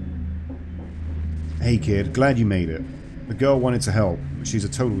 Hey kid, glad you made it. The girl wanted to help, but she's a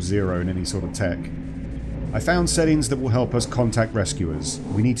total zero in any sort of tech. I found settings that will help us contact rescuers.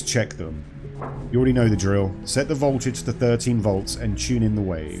 We need to check them. You already know the drill. Set the voltage to 13 volts and tune in the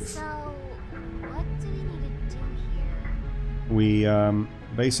wave. So, what do we need to do here?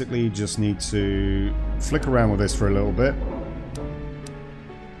 We basically just need to flick around with this for a little bit.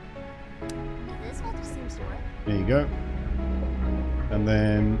 This voltage seems to work. There you go. And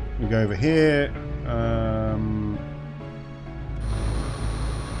then we go over here.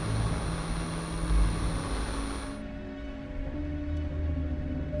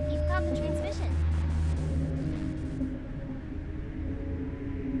 You've got the transmission.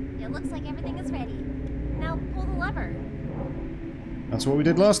 It looks like everything is ready. Now pull the lever. That's what we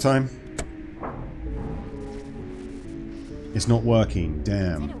did last time. It's not working. It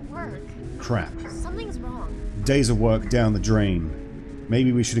Damn. didn't work. Crap. Something's wrong. Days of work down the drain.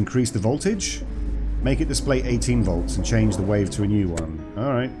 Maybe we should increase the voltage? Make it display 18 volts and change the wave to a new one.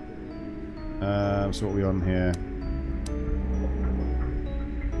 Alright. So what are we on here?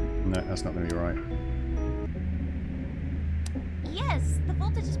 No, that's not going to be right. Yes, the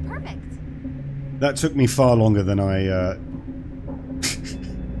voltage is perfect. That took me far longer than I,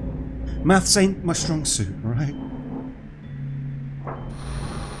 Maths ain't my strong suit, right?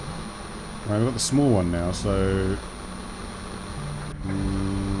 Right, we've got the small one now, so...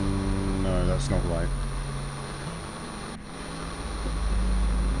 no, that's not right.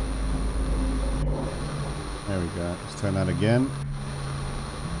 There we go. Let's turn that again.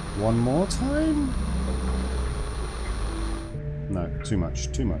 One more time? No, too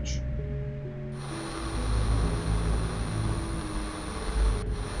much, too much.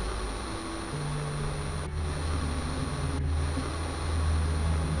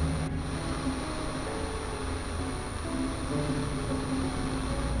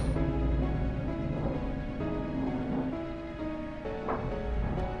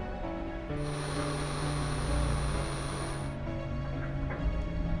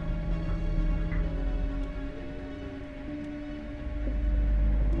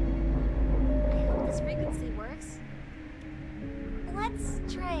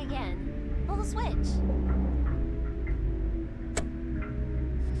 Let's try again. Pull the switch.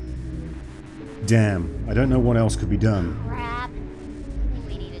 Damn, I don't know what else could be done. Crap. I think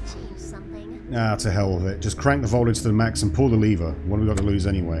we need to change something. Ah, to hell with it. Just crank the voltage to the max and pull the lever. What have we got to lose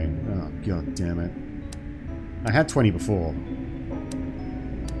anyway? Oh, god damn it. I had 20 before.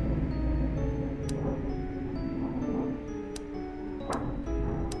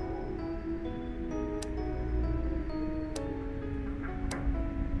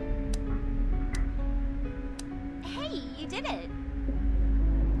 Hey, you did it!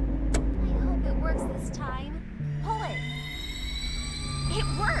 I hope it works this time. Pull it! It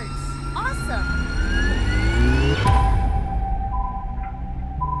works! Awesome!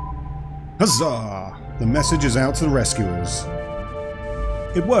 Huzzah! The message is out to the rescuers.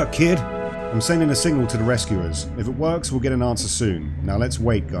 It worked, kid. I'm sending a signal to the rescuers. If it works, we'll get an answer soon. Now let's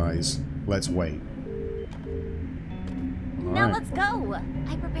wait, guys. Let's wait. Now Alright. let's go!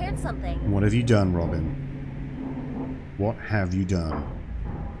 I prepared something. What have you done, Robin? What have you done?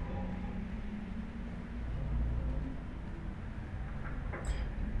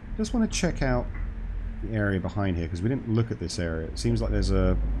 Just want to check out the area behind here, because we didn't look at this area. It seems like there's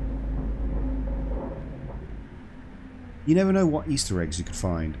a... You never know what Easter eggs you could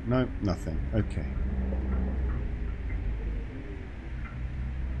find. No, nothing. Okay.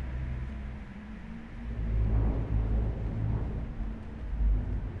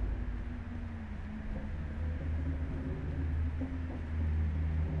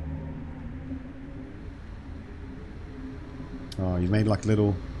 Oh, you made like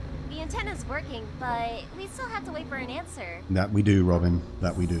little... The antenna's working, but we still have to wait for an answer. That we do, Robin.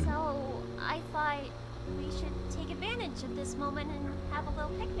 That we do. So, I thought we should take advantage of this moment and have a little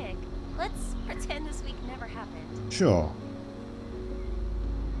picnic. Let's pretend this week never happened. Sure.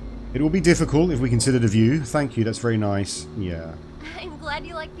 It will be difficult if we consider the view. Thank you, that's very nice. Yeah. I'm glad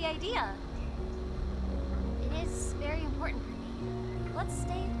you like the idea. It is very important for me. Let's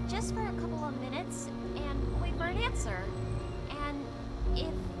stay just for a couple of minutes and wait for an answer. And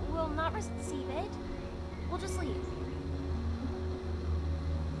if we'll not receive it, we'll just leave.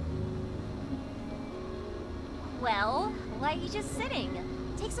 Well, why are you just sitting?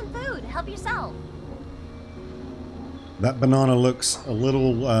 Take some food. Help yourself. That banana looks a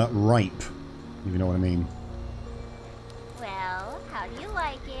little ripe, if you know what I mean. Well, how do you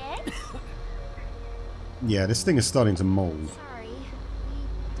like it? Yeah, this thing is starting to mold. Sorry, we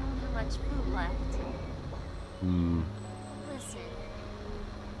don't have much food left. Hmm. Listen,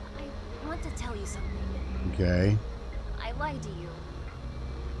 I want to tell you something. Okay. I lied to you,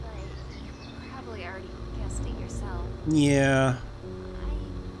 but you probably already guessed it yourself. Yeah.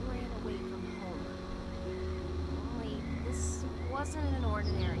 I ran away from home. Only this wasn't an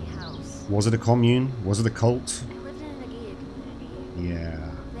ordinary house. Was it a commune? Was it a cult? I lived in a gated community.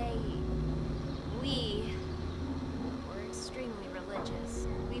 Yeah. We were extremely religious.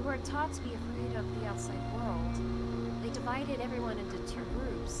 We were taught to be afraid of the outside world. They divided everyone into two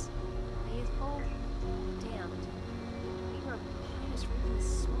groups. Faithful, damned. We were punished for the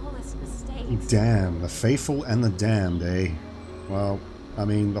smallest mistakes. Damn, the faithful and the damned, eh? Well, I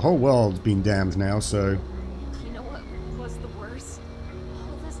mean, the whole world's been damned now, so... You know what was the worst?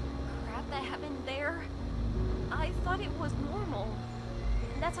 All this crap that happened there. I thought it was normal.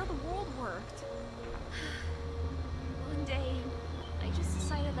 And that's how the world worked. One day, I just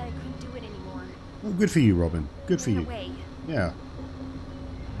decided that I couldn't do it anymore. Well, good for you, Robin. Good for Ran you. away. Yeah.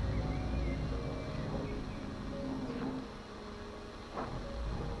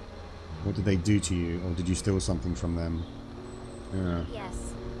 What did they do to you, or did you steal something from them? Yeah.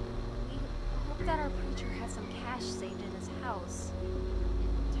 Yes. We hoped that our preacher had some cash saved in his house.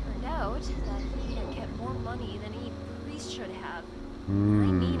 It turned out that he had kept more money than any priest should have. I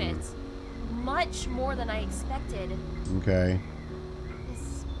mean it. Much more than I expected. Okay.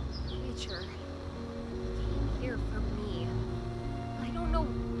 This creature came here for me. I don't know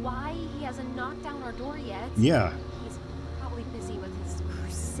why he hasn't knocked down our door yet. Yeah. He's probably busy with his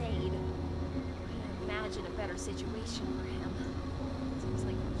crusade. I can't imagine a better situation for him. Seems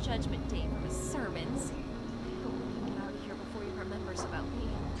like Judgment Day from his sermons. I hope we can get out of here before he remembers about me.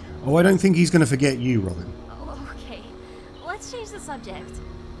 Oh, I don't think he's going to forget you, Robin. Oh, okay. Let's change the subject.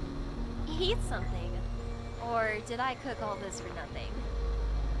 Eat something. Or did I cook all this for nothing?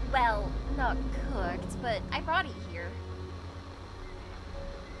 Well, not cooked, but I brought it here.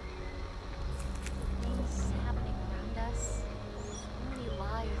 Things happening around us. So many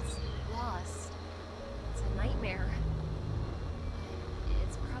lives lost. It's a nightmare.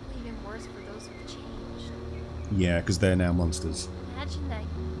 It's probably even worse for those who've changed. Yeah, because they're now monsters. Imagine that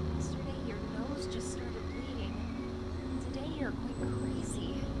yesterday your nose just started bleeding. Today you're going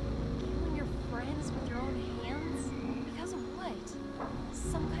crazy. Killing your friends with your own hands? Because of what?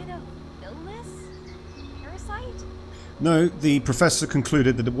 Some kind of illness? Parasite? No, the professor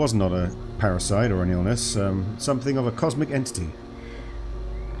concluded that it was not a parasite or an illness, something of a cosmic entity.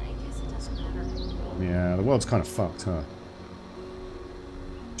 I guess it doesn't matter. Yeah, the world's kind of fucked, huh?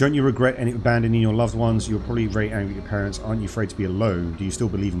 Don't you regret abandoning your loved ones? You're probably very angry at your parents. Aren't you afraid to be alone? Do you still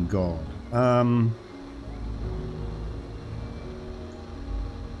believe in God? Yeah,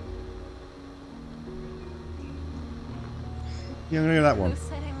 I'm gonna go that one. Who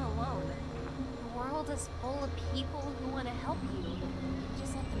said I'm alone? The world is full of people who want to help you.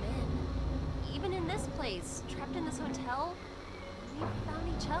 Just let them in. Even in this place, trapped in this hotel, we found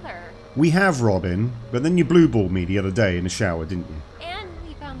each other. We have Robin, but then you blue-balled me the other day in the shower, didn't you? And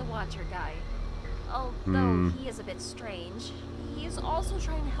we found the Watcher guy. Although he is a bit strange, he is also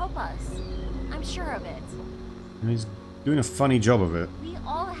trying to help us. I'm sure of it. He's doing a funny job of it. We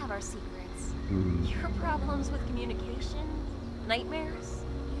all have our secrets. Your problems with communication, nightmares.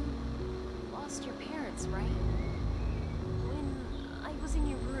 You lost your parents, right? When I was in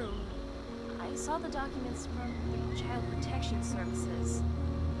your room, I saw the documents from the Child Protection Services.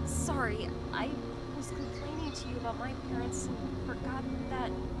 Sorry, I was complaining to you about my parents and forgot that...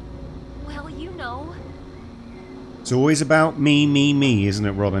 Well, you know. It's always about me, isn't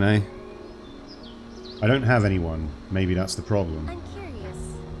it, Robin, eh? I don't have anyone. Maybe that's the problem. I'm curious.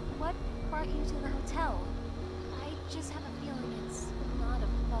 What brought you to the hotel? I just have a feeling it's not a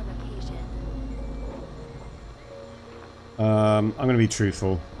fun occasion. I'm going to be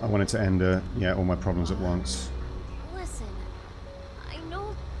truthful. I wanted to end, all my problems at once. Listen, I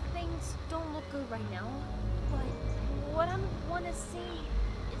know things don't look good right now, but what I want to say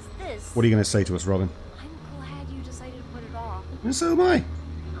is this. What are you going to say to us, Robin? I'm glad you decided to put it off. And so am I.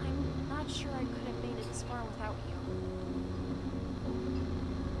 I'm not sure I could have made it this far without you.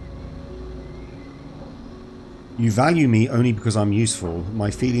 You value me only because I'm useful. My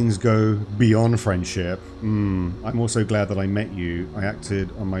feelings go beyond friendship. I'm also glad that I met you. I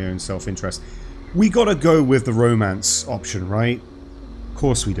acted on my own self-interest. We gotta go with the romance option, right? Of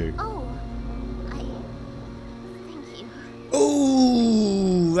course we do. Oh, thank you.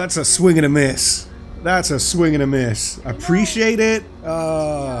 Oh, that's a swing and a miss. That's a swing and a miss. Appreciate it. To be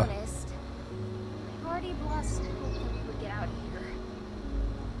honest, I've already lost hope that we would get out of here.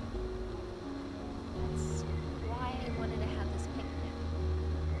 That's why I wanted to have this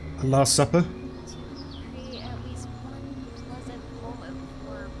picnic. A Last Supper? To create at least one pleasant moment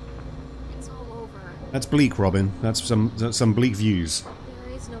before it's all over. That's bleak, Robin. That's some bleak views.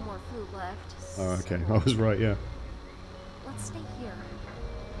 There is no more food left. Oh, okay. I was right, yeah. Let's stay here.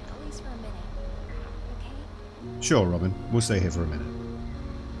 At least for a minute. Okay? Sure, Robin. We'll stay here for a minute.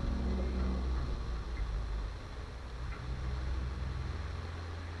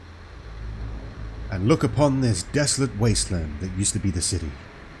 And look upon this desolate wasteland that used to be the city.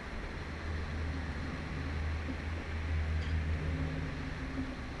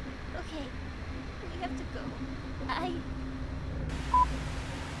 Okay. We have to go.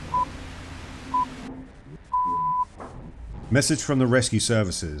 Message from the rescue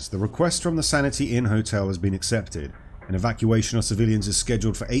services. The request from the Sanity Inn Hotel has been accepted. An evacuation of civilians is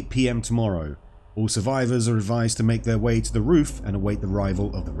scheduled for 8 PM tomorrow. All survivors are advised to make their way to the roof and await the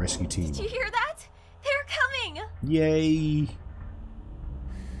arrival of the rescue team. Did you hear that? They're coming! Yay!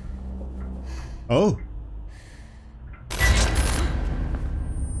 Oh!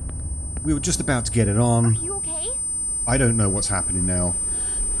 We were just about to get it on. Are you okay? I don't know what's happening now.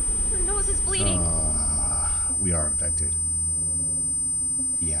 Your nose is bleeding. We are infected.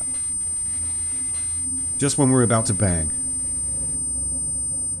 Yeah. Just when we're about to bang.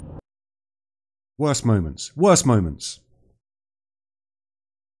 Worst moments. Worst moments.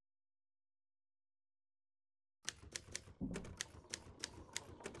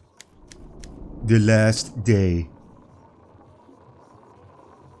 The last day.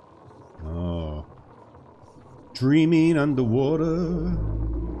 Oh. Dreaming underwater.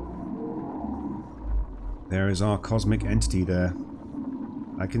 There is our cosmic entity there.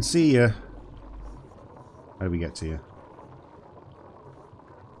 I can see you. How do we get to you?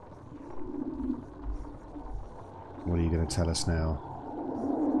 What are you going to tell us now?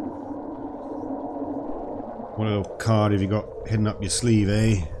 What little card have you got hidden up your sleeve,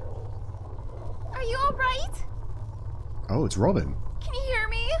 eh? Are you alright? Oh, it's Robin. Can you hear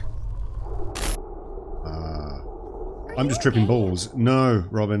me? I'm just tripping balls. No,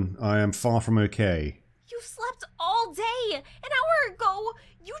 Robin, I am far from okay. You slept all day! An hour ago,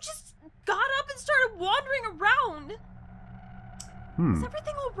 you just got up and started wandering around! Is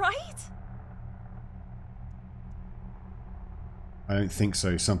everything alright? I don't think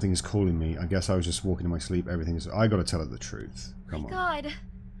so. Something is calling me. I guess I was just walking in my sleep. Everything is... I gotta tell her the truth. Come on. God,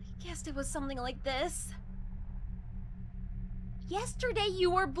 I guessed it was something like this. Yesterday you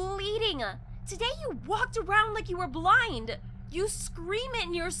were bleeding. Today you walked around like you were blind. You scream it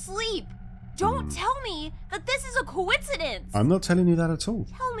in your sleep. Don't tell me that this is a coincidence. I'm not telling you that at all.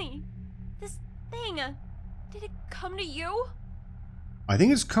 Tell me, this thing, did it come to you? I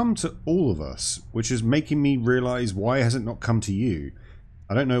think it's come to all of us, which is making me realize why has it not come to you?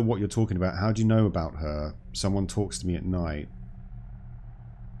 I don't know what you're talking about. How do you know about her? Someone talks to me at night.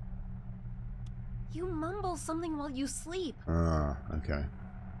 You mumble something while you sleep. Ah, okay.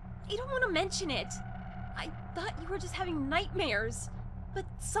 I don't want to mention it. I thought you were just having nightmares. But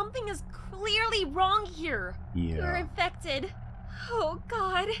something is clearly wrong here. Yeah. You're infected. Oh,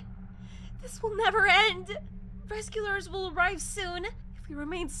 God. This will never end. Rescuers will arrive soon. If we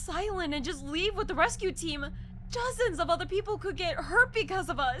remain silent and just leave with the rescue team, dozens of other people could get hurt because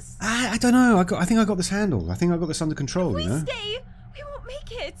of us. I don't know. I think I got this handled. I think I got this under control, If you we know? stay, we won't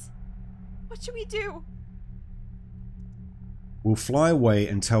make it. What should we do? We'll fly away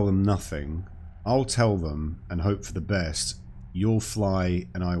and tell them nothing. I'll tell them and hope for the best. You'll fly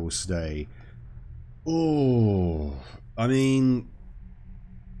and I will stay. Oh, I mean...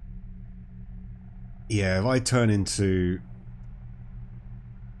 Yeah, if I turn into...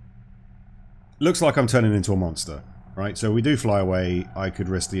 Looks like I'm turning into a monster, right? So we do fly away. I could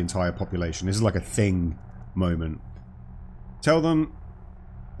risk the entire population. This is like a thing moment. Tell them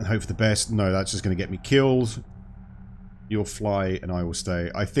and hope for the best. No, that's just going to get me killed. You'll fly and I will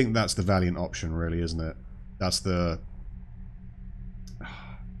stay. I think that's the valiant option, really, isn't it? That's the...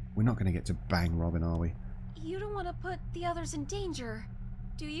 We're not going to get to bang Robin, are we? You don't want to put the others in danger,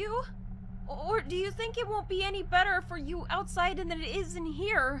 do you? Or do you think it won't be any better for you outside than it is in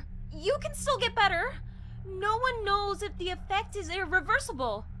here? You can still get better. No one knows if the effect is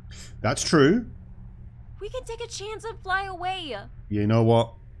irreversible. That's true. We can take a chance and fly away. You know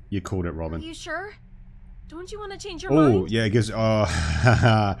what? You called it, Are Robin. you sure? Don't you want to change your mind? Oh, yeah, it gives...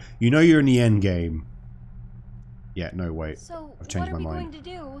 you know you're in the end game. Yeah, no, wait. So, I've changed my what are we mind. going to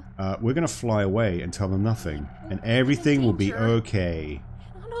do? We're going to fly away and tell them nothing. And everything will be Danger. okay.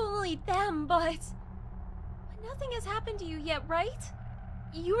 Not only them, but nothing has happened to you yet, right?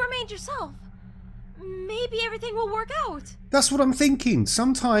 You remained yourself. Maybe everything will work out. That's what I'm thinking.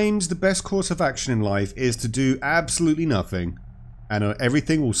 Sometimes the best course of action in life is to do absolutely nothing. And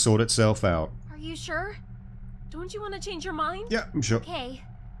everything will sort itself out. Are you sure? Don't you want to change your mind? Yeah, I'm sure. Okay,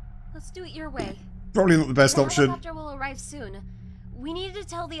 let's do it your way. Probably not the best The option. helicopter will arrive soon. We need to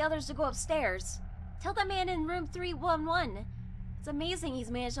tell the others to go upstairs. Tell that man in room 311. It's amazing he's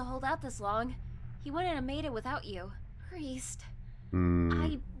managed to hold out this long. He wouldn't have made it without you. Priest.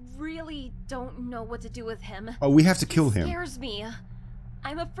 I really don't know what to do with him. Oh, we have to kill He him. scares me.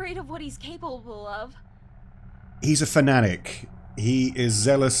 I'm afraid of what he's capable of. He's a fanatic. He is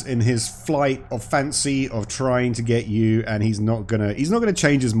zealous in his flight of fancy of trying to get you, and he's not gonna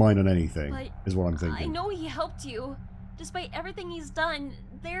change his mind on anything. But is what I'm I thinking. know he helped you. Despite everything he's done,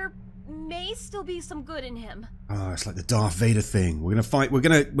 there may still be some good in him. Oh, it's like the Darth Vader thing. We're gonna fight. We're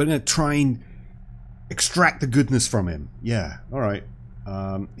gonna try and extract the goodness from him. Yeah. All right.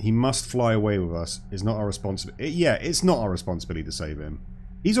 He must fly away with us. It's not our responsibility. Yeah, it's not our responsibility to save him.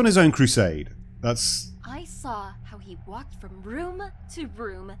 He's on his own crusade. That's... I saw how he walked from room to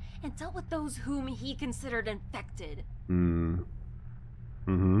room and dealt with those whom he considered infected. Mm-hmm.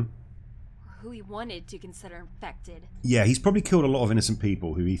 Or who he wanted to consider infected. Yeah, he's probably killed a lot of innocent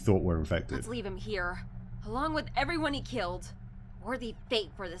people who he thought were infected. Let's leave him here, along with everyone he killed. Worthy fate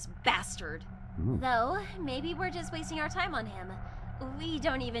for this bastard. Though, maybe we're just wasting our time on him. We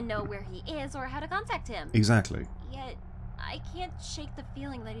don't even know where he is or how to contact him. Exactly. Yet, I can't shake the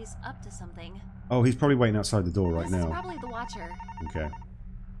feeling that he's up to something. Oh, he's probably waiting outside the door right This now. is probably the Watcher. Okay.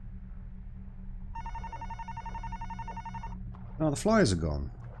 Oh, the flyers are gone.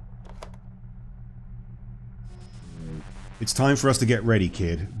 It's time for us to get ready,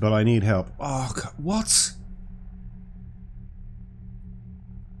 kid, but I need help. Oh, what?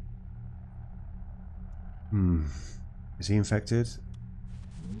 Is he infected?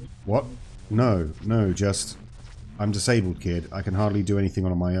 What? No, just... I'm disabled, kid. I can hardly do anything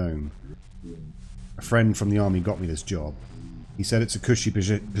on my own. A friend from the army got me this job. He said it's a cushy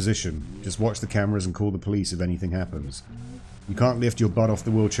position. Just watch the cameras and call the police if anything happens. You can't lift your butt off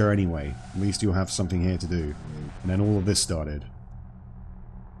the wheelchair anyway. At least you'll have something here to do. And then all of this started.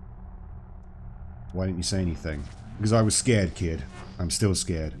 Why didn't you say anything? Because I was scared, kid. I'm still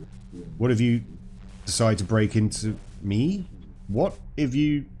scared. What if you decide to break into me? What if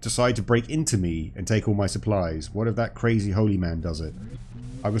you decide to break into me and take all my supplies? What if that crazy holy man does it?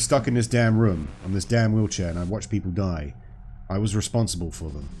 I was stuck in this damn room, on this damn wheelchair, and I watched people die. I was responsible for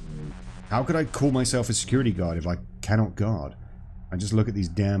them. How could I call myself a security guard if I cannot guard? I just look at these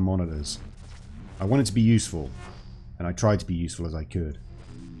damn monitors. I wanted to be useful, and I tried to be useful as I could.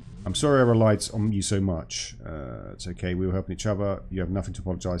 I'm sorry I relied on you so much. It's okay, we were helping each other. You have nothing to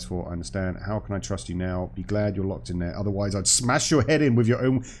apologize for, I understand. How can I trust you now? Be glad you're locked in there. Otherwise, I'd smash your head in with your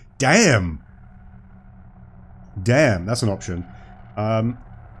own... Damn! Damn, that's an option.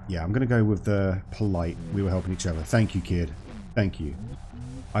 Yeah, I'm going to go with the polite. We were helping each other. Thank you, kid. Thank you.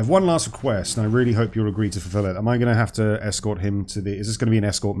 I have one last request, and I really hope you'll agree to fulfill it. Am I going to have to escort him to the... Is this going to be an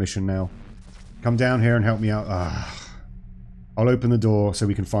escort mission now? Come down here and help me out. I'll open the door so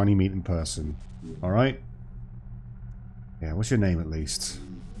we can finally meet in person. Alright? Yeah, what's your name at least?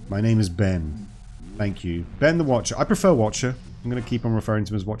 My name is Ben. Thank you. Ben the Watcher. I prefer Watcher. I'm going to keep on referring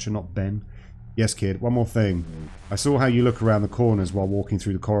to him as Watcher, not Ben. Yes, kid. One more thing. I saw how you look around the corners while walking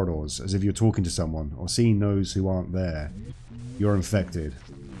through the corridors, as if you're talking to someone, or seeing those who aren't there. You're infected.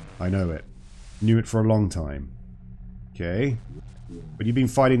 I know it. Knew it for a long time. Okay. But you've been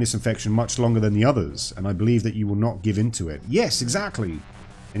fighting this infection much longer than the others, and I believe that you will not give in to it. Yes, exactly!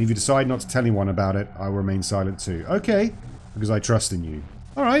 And if you decide not to tell anyone about it, I will remain silent too. Okay, because I trust in you.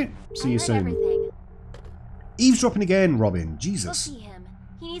 Alright, see you soon. Everything. Eavesdropping again, Robin. Go Jesus. see him.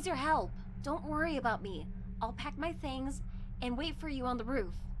 He needs your help. Don't worry about me. I'll pack my things and wait for you on the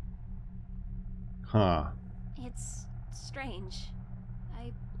roof. Huh. It's strange.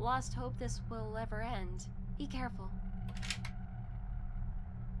 I lost hope this will ever end. Be careful.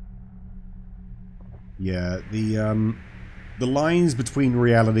 Yeah, the lines between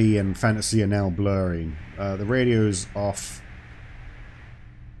reality and fantasy are now blurring. The radio's off.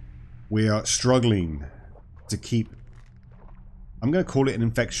 We are struggling to keep... I'm going to call it an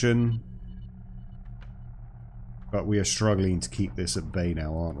infection. But we are struggling to keep this at bay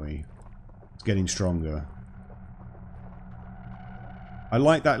now, aren't we? It's getting stronger. I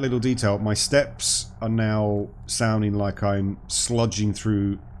like that little detail. My steps are now sounding like I'm sludging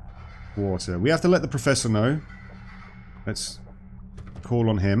through water. We have to let the professor know. Let's call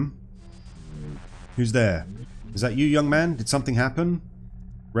on him. Who's there? Is that you, young man? Did something happen?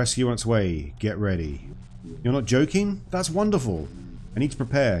 Rescue on its way. Get ready. You're not joking? That's wonderful. I need to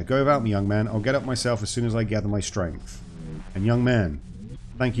prepare. Go without me, young man. I'll get up myself as soon as I gather my strength. And young man,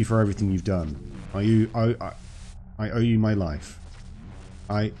 thank you for everything you've done. I owe you my life.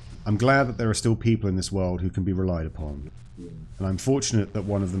 I'm glad that there are still people in this world who can be relied upon. And I'm fortunate that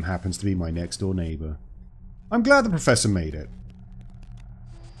one of them happens to be my next door neighbor. I'm glad the professor made it.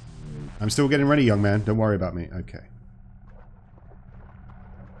 I'm still getting ready, young man. Don't worry about me. Okay.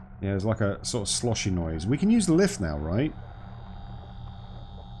 Yeah, there's like a sort of sloshy noise. We can use the lift now, right?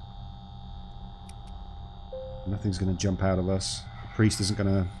 Nothing's going to jump out of us. The priest isn't going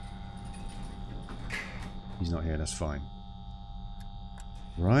to... He's not here, that's fine.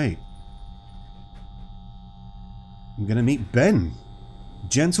 Right. I'm going to meet Ben.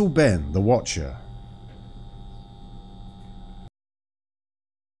 Gentle Ben, the Watcher.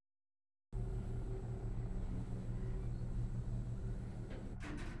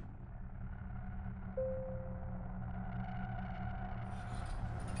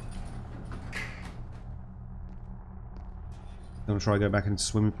 Gonna try to go back into the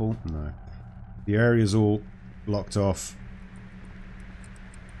swimming pool? No. The area's all locked off.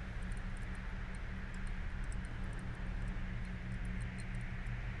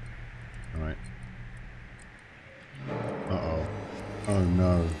 Alright. Uh-oh. Oh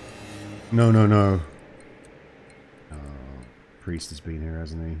no. No, no, no. Oh, priest has been here,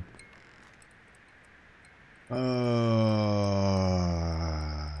 hasn't he?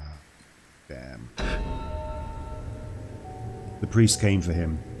 Damn. The priest came for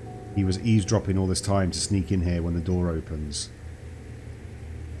him. He was eavesdropping all this time to sneak in here when the door opens.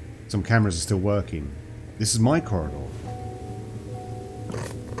 Some cameras are still working. This is my corridor.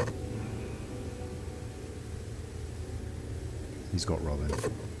 He's got Robin.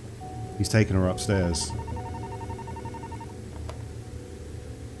 He's taken her upstairs.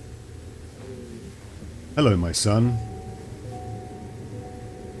 Hello, my son.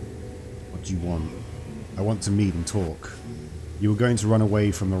 What do you want? I want to meet and talk. You were going to run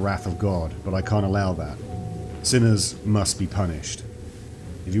away from the wrath of God, but I can't allow that. Sinners must be punished.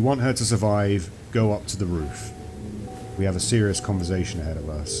 If you want her to survive, go up to the roof. We have a serious conversation ahead of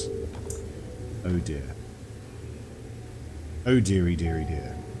us. Oh dear. Oh dearie, dearie,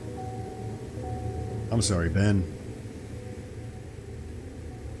 dear. I'm sorry, Ben.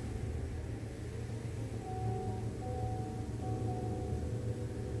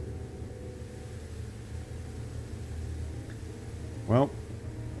 Well,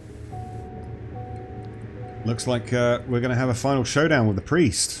 looks like we're going to have a final showdown with the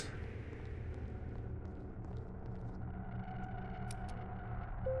priest.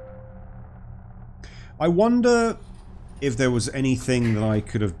 I wonder if there was anything that I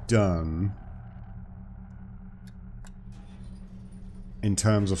could have done in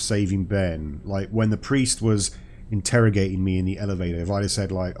terms of saving Ben. Like, when the priest was interrogating me in the elevator, if I'd have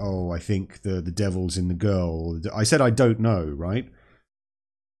said, like, oh, I think the devil's in the girl. I said I don't know, right?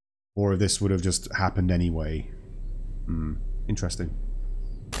 Or if this would have just happened anyway. Interesting.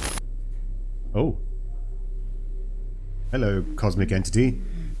 Oh. Hello, cosmic entity.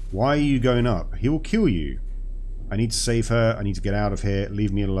 Why are you going up? He will kill you. I need to save her. I need to get out of here.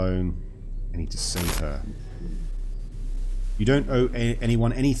 Leave me alone. I need to save her. You don't owe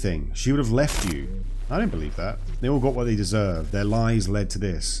anyone anything. She would have left you. I don't believe that. They all got what they deserved. Their lies led to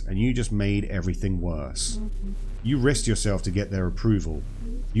this, and you just made everything worse. You risked yourself to get their approval.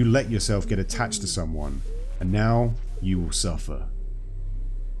 You let yourself get attached to someone, and now you will suffer.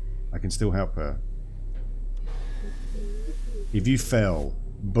 I can still help her. If you fail,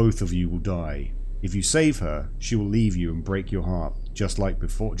 both of you will die. If you save her, she will leave you and break your heart, just like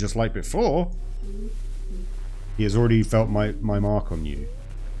before. Just like before? He has already felt my mark on you.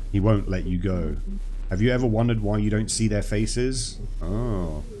 He won't let you go. Have you ever wondered why you don't see their faces?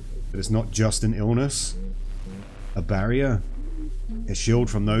 Oh, but it's not just an illness? A barrier? A shield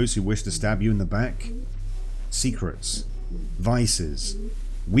from those who wish to stab you in the back? Secrets, vices,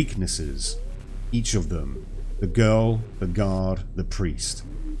 weaknesses, each of them. The girl, the guard, the priest.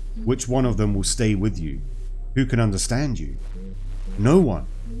 Which one of them will stay with you? Who can understand you? No one.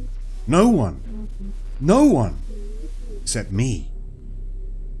 No one. No one. Except me.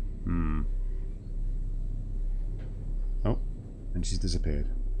 Oh, and she's disappeared.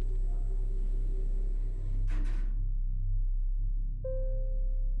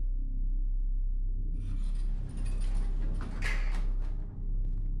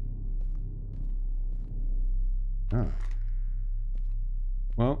 Oh.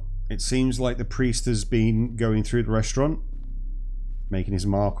 Well, it seems like the priest has been going through the restaurant, making his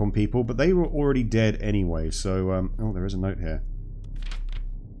mark on people, but they were already dead anyway, so, oh, there is a note here.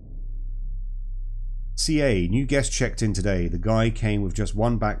 CA, new guest checked in today. The guy came with just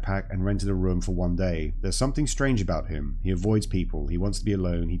one backpack and rented a room for one day. There's something strange about him. He avoids people. He wants to be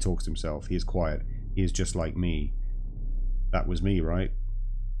alone. He talks to himself. He is quiet. He is just like me. That was me, right?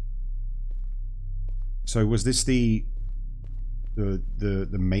 So was this the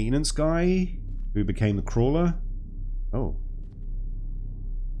maintenance guy who became the crawler? Oh.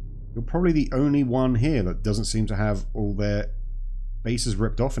 You're probably the only one here that doesn't seem to have all their faces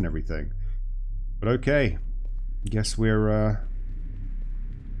ripped off and everything. But okay. Guess we're,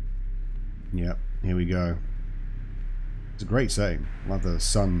 yep, here we go. It's a great setting. Love the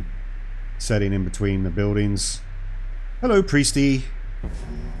sun setting in between the buildings. Hello, Priesty.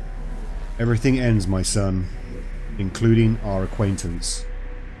 Everything ends, my son, including our acquaintance.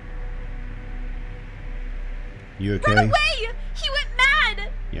 You okay? Run away! He went mad!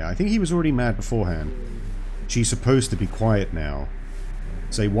 Yeah, I think he was already mad beforehand. She's supposed to be quiet now.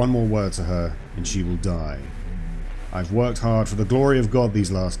 Say one more word to her, and she will die. I've worked hard for the glory of God these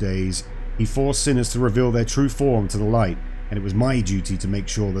last days. He forced sinners to reveal their true form to the light, and it was my duty to make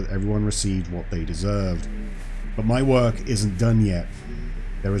sure that everyone received what they deserved. But my work isn't done yet.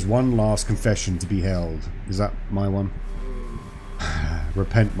 There is one last confession to be held. Is that my one?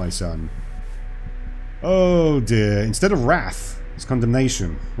 Repent, my son. Oh dear. Instead of wrath, it's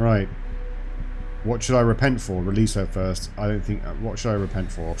condemnation. Right. What should I repent for? Release her first. I don't think... what should I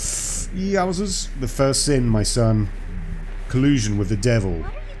repent for? Yowzers. The first sin, my son. Collusion with the devil.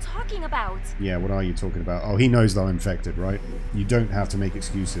 What are you talking about? Yeah, what are you talking about? Oh, he knows that I'm infected, right? You don't have to make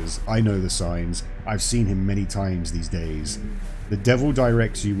excuses. I know the signs. I've seen him many times these days. The devil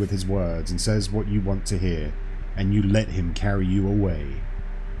directs you with his words and says what you want to hear, and you let him carry you away.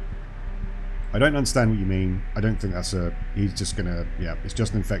 I don't understand what you mean. I don't think that's a... He's just gonna... Yeah, it's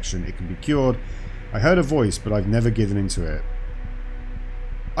just an infection. It can be cured. I heard a voice, but I've never given into it.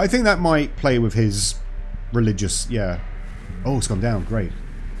 I think that might play with his religious... Yeah. Oh, it's gone down. Great.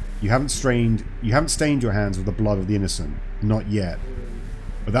 You haven't stained your hands with the blood of the innocent. Not yet.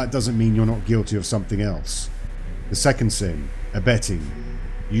 But that doesn't mean you're not guilty of something else. The second sin, abetting.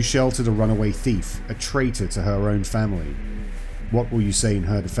 You sheltered a runaway thief, a traitor to her own family. What will you say in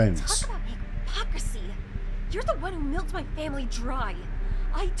her defense? Talk about hypocrisy. You're the one who milked my family dry.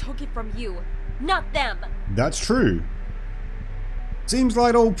 I took it from you, not them. That's true. Seems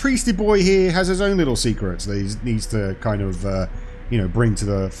like old priesty boy here has his own little secrets that he needs to kind of, you know, bring to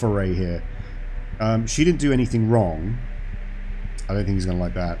the foray here. She didn't do anything wrong. I don't think he's going to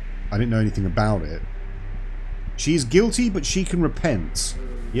like that. I didn't know anything about it. She's guilty, but she can repent.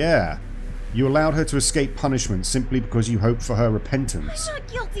 Yeah. You allowed her to escape punishment simply because you hoped for her repentance. I'm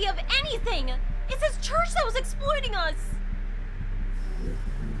not guilty of anything. It's his church that was exploiting us.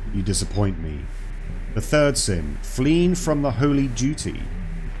 You disappoint me. The third sin, fleeing from the holy duty.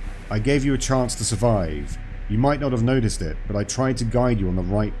 I gave you a chance to survive. You might not have noticed it, but I tried to guide you on the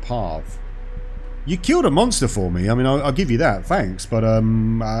right path. You killed a monster for me. I mean, I'll give you that, thanks. But,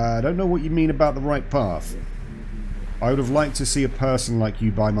 I don't know what you mean about the right path. I would have liked to see a person like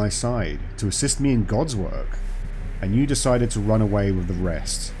you by my side, to assist me in God's work. And you decided to run away with the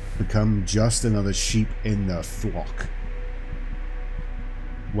rest. Become just another sheep in the flock.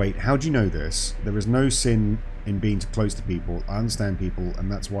 Wait, how do you know this? There is no sin in being too close to people. I understand people,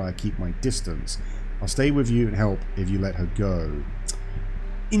 and that's why I keep my distance. I'll stay with you and help if you let her go.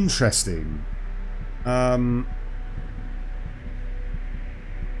 Interesting. I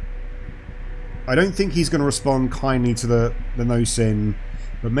don't think he's going to respond kindly to the no sin,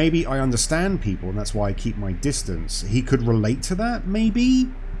 but maybe I understand people, and that's why I keep my distance. He could relate to that, maybe?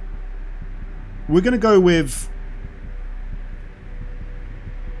 We're going to go with...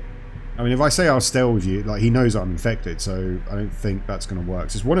 I mean, if I say I'll stay with you, like, he knows I'm infected, so I don't think that's going to work.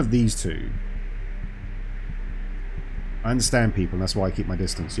 So it's one of these two. I understand people, and that's why I keep my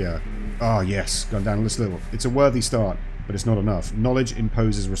distance, yeah. Ah, yes, gone down a little. It's a worthy start, but it's not enough. Knowledge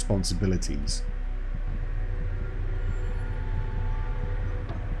imposes responsibilities.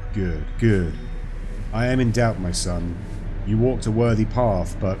 Good, good. I am in doubt, my son. You walked a worthy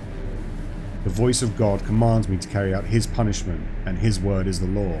path, but the voice of God commands me to carry out his punishment, and his word is the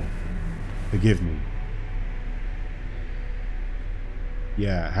law. Forgive me.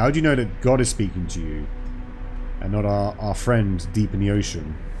 Yeah, how do you know that God is speaking to you, and not our friend deep in the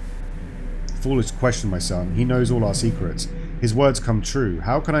ocean? Foolish question, my son. He knows all our secrets. His words come true.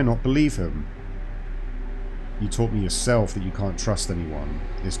 How can I not believe him? You taught me yourself that you can't trust anyone.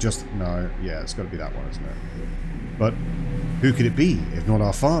 It's just... No, yeah, it's got to be that one, isn't it? But who could it be, if not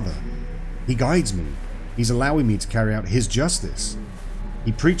our Father? He guides me. He's allowing me to carry out his justice.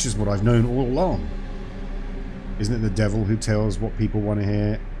 He preaches what I've known all along. Isn't it the devil who tells what people want to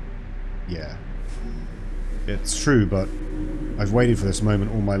hear? Yeah. It's true, but I've waited for this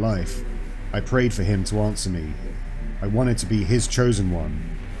moment all my life. I prayed for him to answer me. I wanted to be his chosen one.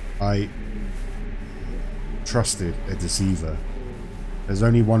 I trusted a deceiver. There's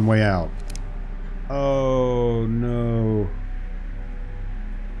only one way out. Oh, no.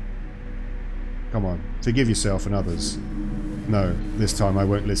 Come on, forgive yourself and others. No, this time I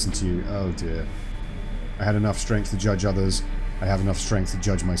won't listen to you. Oh dear. I had enough strength to judge others. I have enough strength to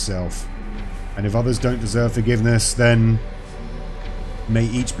judge myself. And if others don't deserve forgiveness, then may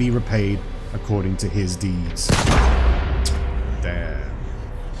each be repaid according to his deeds. Damn.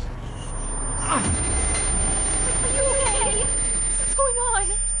 Are you okay? What's going on?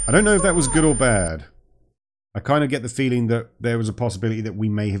 I don't know if that was good or bad. I kind of get the feeling that there was a possibility that we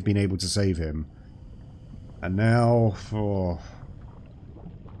may have been able to save him. And now... Oh.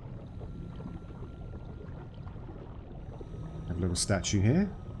 Have a little statue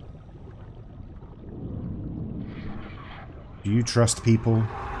here. Do you trust people?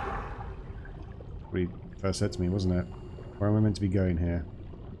 What he first said to me, wasn't it? Where am I meant to be going here?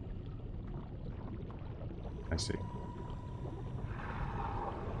 I see.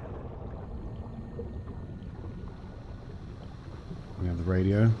 We have the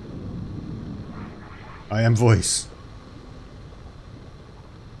radio. I am voice.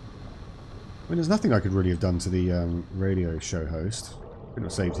 mean, there's nothing I could really have done to the radio show host. Couldn't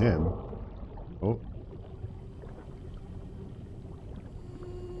have saved him. Oh.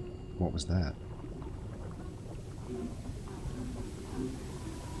 What was that?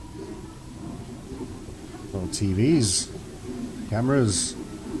 Well, TVs. Cameras.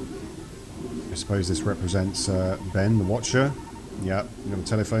 I suppose this represents Ben, the Watcher. Yep, we got a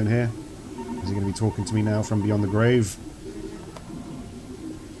telephone here. Is he going to be talking to me now from beyond the grave?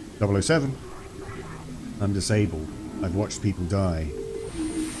 007. I'm disabled. I've watched people die.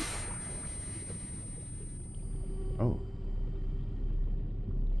 Oh.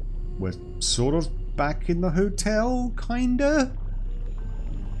 We're sort of back in the hotel, kinda?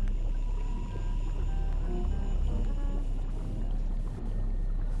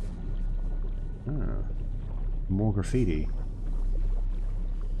 Ah. More graffiti.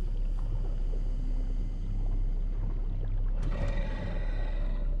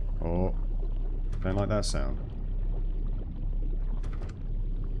 Oh. Don't like that sound.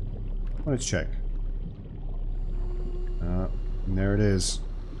 Let's check. And there it is.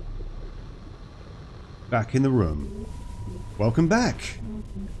 Back in the room. Welcome back.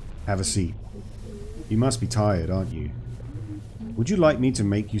 Have a seat. You must be tired, aren't you? Would you like me to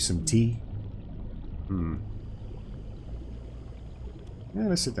make you some tea? Yeah,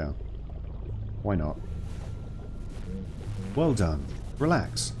 let's sit down. Why not? Well done.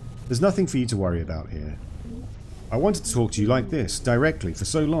 Relax. There's nothing for you to worry about here. I wanted to talk to you like this, directly, for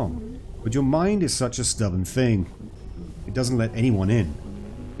so long. But your mind is such a stubborn thing. It doesn't let anyone in.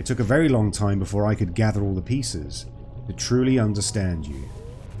 It took a very long time before I could gather all the pieces to truly understand you.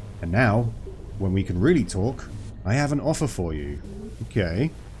 And now, when we can really talk, I have an offer for you. Okay.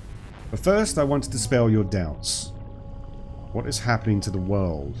 But first, I want to dispel your doubts. What is happening to the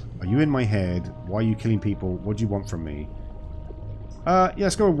world? Are you in my head? Why are you killing people? What do you want from me? Yeah,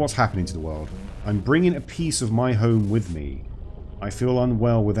 let's go with what's happening to the world. I'm bringing a piece of my home with me. I feel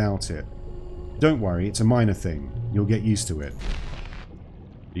unwell without it. Don't worry, it's a minor thing. You'll get used to it.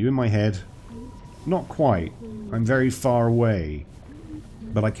 Are you in my head? Not quite. I'm very far away.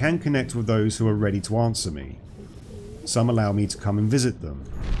 But I can connect with those who are ready to answer me. Some allow me to come and visit them.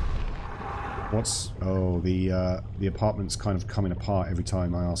 What's... Oh, the apartment's kind of coming apart every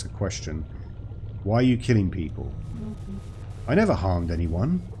time I ask a question. Why are you killing people? I never harmed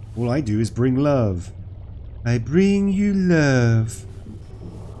anyone. All I do is bring love. I bring you love.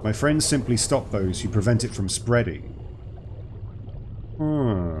 My friends simply stop those who prevent it from spreading.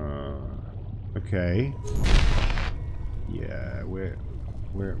 Okay. Yeah,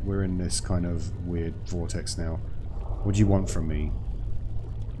 we're in this kind of weird vortex now. What do you want from me?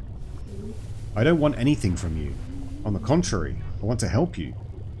 I don't want anything from you. On the contrary, I want to help you.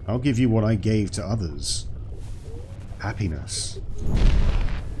 I'll give you what I gave to others. Happiness.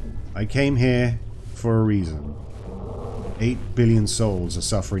 I came here for a reason. 8 billion souls are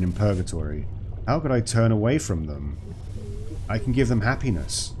suffering in purgatory. How could I turn away from them? I can give them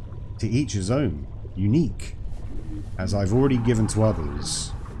happiness. To each his own. Unique. As I've already given to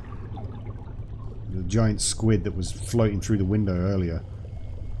others. The giant squid that was floating through the window earlier.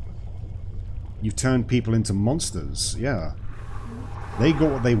 You've turned people into monsters. Yeah. They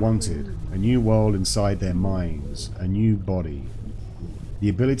got what they wanted. A new world inside their minds. A new body. The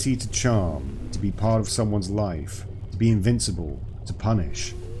ability to charm. To be part of someone's life. To be invincible. To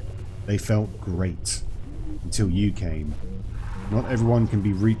punish. They felt great. Until you came. Not everyone can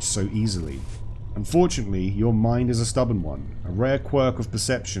be reached so easily. Unfortunately, your mind is a stubborn one. A rare quirk of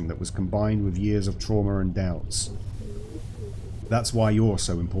perception that was combined with years of trauma and doubts. That's why you're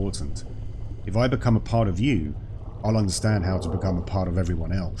so important. If I become a part of you, I'll understand how to become a part of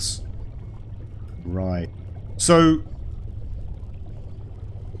everyone else. Right. So,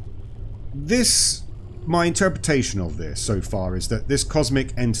 my interpretation of this so far is that this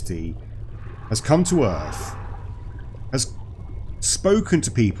cosmic entity has come to Earth, has spoken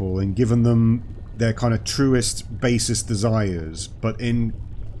to people and given them their kind of truest, basest desires, but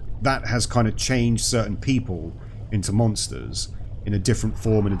that has kind of changed certain people into monsters in a different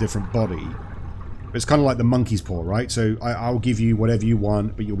form, in a different body. It's kind of like the monkey's paw, right? So I'll give you whatever you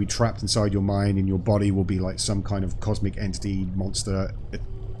want, but you'll be trapped inside your mind, and your body will be like some kind of cosmic entity, monster,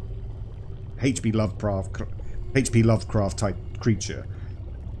 H.P. Lovecraft type creature.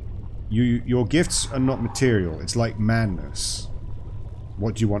 Your gifts are not material. It's like madness.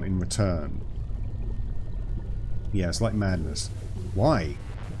 What do you want in return? Yeah, it's like madness. Why?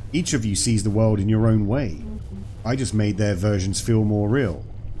 Each of you sees the world in your own way. I just made their versions feel more real.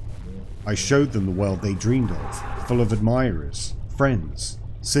 I showed them the world they dreamed of, full of admirers, friends,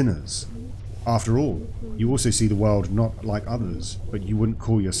 sinners. After all, you also see the world not like others, but you wouldn't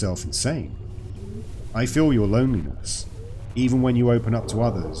call yourself insane. I feel your loneliness. Even when you open up to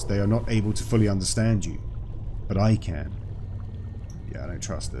others, they are not able to fully understand you. But I can. Yeah, I don't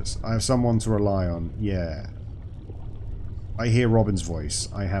trust this. I have someone to rely on. Yeah. I hear Robin's voice.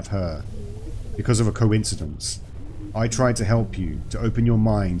 I have her. Because of a coincidence. I tried to help you, to open your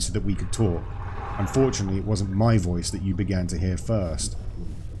mind so that we could talk. Unfortunately, it wasn't my voice that you began to hear first.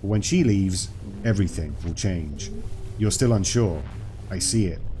 But when she leaves, everything will change. You're still unsure. I see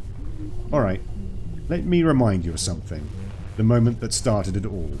it. Alright. Let me remind you of something. The moment that started it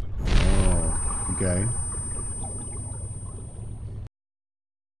all. Oh, okay.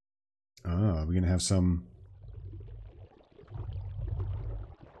 Ah, we're going to have some...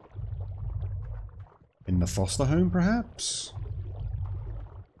 in the foster home, perhaps?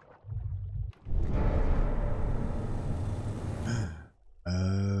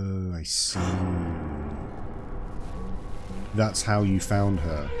 Oh, I see. That's how you found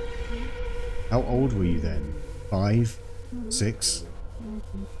her. How old were you then? 5? 6?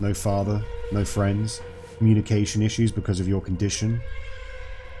 No father? No friends? Communication issues because of your condition?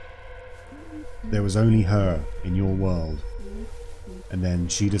 There was only her in your world. And then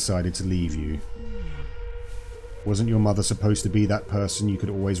she decided to leave you. Wasn't your mother supposed to be that person you could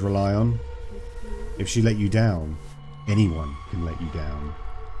always rely on? If she let you down, anyone can let you down.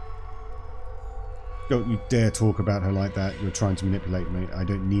 Don't you dare talk about her like that. You're trying to manipulate me. I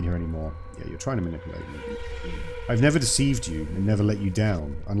don't need her anymore. Yeah, you're trying to manipulate me. I've never deceived you and never let you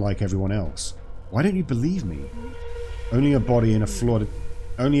down, unlike everyone else. Why don't you believe me? Only a body in a flooded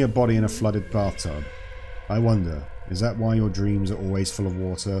bathtub. I wonder, is that why your dreams are always full of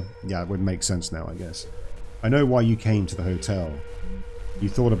water? Yeah, it would make sense now, I guess. I know why you came to the hotel. You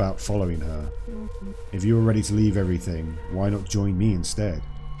thought about following her. If you were ready to leave everything, why not join me instead?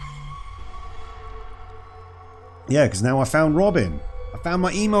 Yeah, because now I found Robin. I found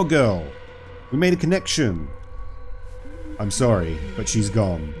my emo girl. We made a connection. I'm sorry, but she's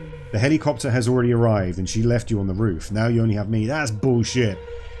gone. The helicopter has already arrived and she left you on the roof. Now you only have me. That's bullshit.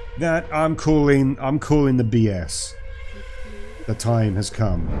 That I'm calling the BS. The time has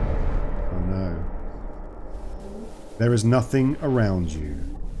come. Oh no. There is nothing around you.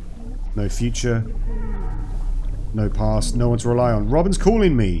 No future. No past. No one to rely on. Robin's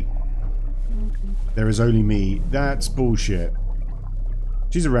calling me. There is only me. That's bullshit.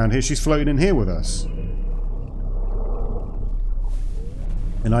 She's around here. She's floating in here with us.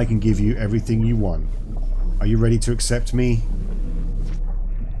 And I can give you everything you want. Are you ready to accept me?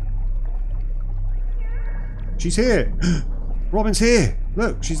 She's here. Robin's here.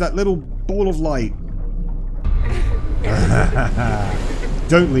 Look, she's that little ball of light.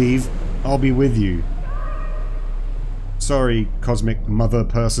 Don't leave. I'll be with you. Sorry, cosmic mother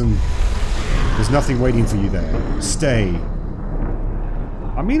person. There's nothing waiting for you there. Stay.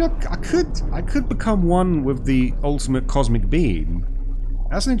 I mean, I could become one with the ultimate cosmic being.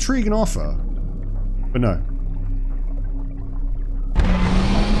 That's an intriguing offer. But no.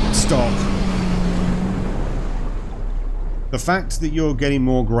 Stop. The fact that you're getting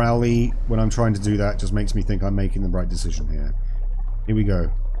more growly when I'm trying to do that just makes me think I'm making the right decision here. Here we go.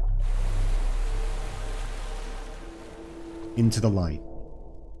 Into the light.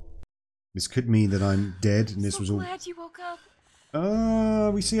 This could mean that I'm dead and this was all... I'm glad you woke up. Ah,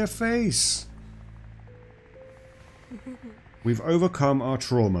 we see her face. We've overcome our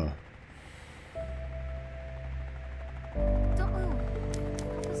trauma. Don't move.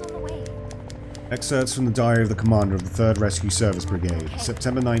 Help is on the way. Excerpts from the diary of the commander of the 3rd Rescue Service Brigade,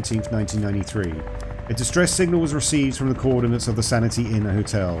 September 19th, 1993. A distress signal was received from the coordinates of the Sanity Inn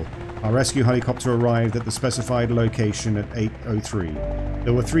Hotel. Our rescue helicopter arrived at the specified location at 8:03.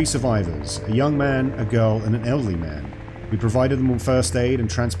 There were 3 survivors, a young man, a girl, and an elderly man. We provided them with first aid and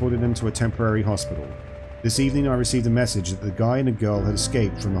transported them to a temporary hospital. This evening I received a message that the guy and the girl had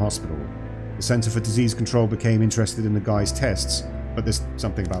escaped from the hospital. The Center for Disease Control became interested in the guy's tests, but there's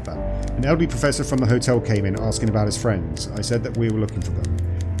something about that. An elderly professor from the hotel came in asking about his friends. I said that we were looking for them.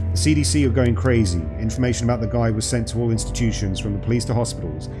 The CDC are going crazy. Information about the guy was sent to all institutions, from the police to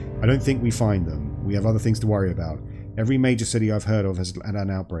hospitals. I don't think we find them. We have other things to worry about. Every major city I've heard of has had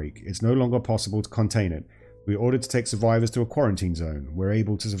an outbreak. It's no longer possible to contain it. We are ordered to take survivors to a quarantine zone. We're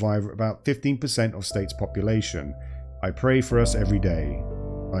able to survive about 15% of state's population. I pray for us every day.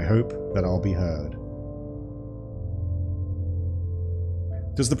 I hope that I'll be heard.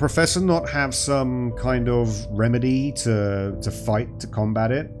 Does the professor not have some kind of remedy to fight, to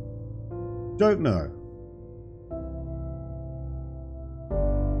combat it? Don't know.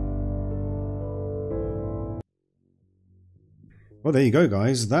 Well, there you go,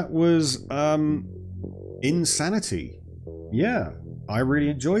 guys. That was, INN-SANITY. Yeah. I really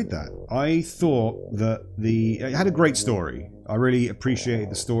enjoyed that. I thought that it had a great story. I really appreciated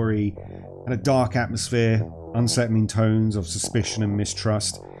the story. It had a dark atmosphere, unsettling tones of suspicion and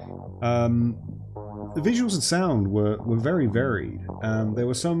mistrust. The visuals and sound were very varied. There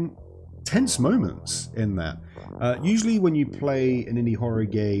were some tense moments in that. Usually when you play an indie horror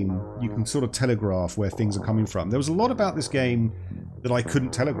game, you can sort of telegraph where things are coming from. There was a lot about this game that I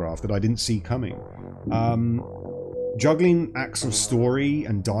couldn't telegraph, that I didn't see coming. Juggling acts of story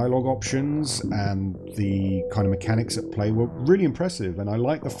and dialogue options and the kind of mechanics at play were really impressive, and I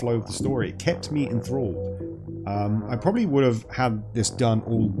liked the flow of the story. It kept me enthralled. I probably would have had this done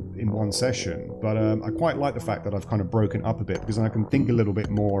all in one session, but I quite like the fact that I've kind of broken up a bit, because then I can think a little bit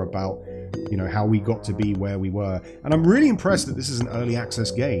more about, you know, how we got to be where we were. And I'm really impressed that this is an early access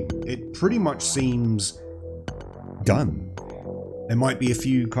game. It pretty much seems done. There might be a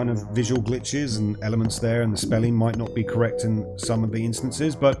few kind of visual glitches and elements there, and the spelling might not be correct in some of the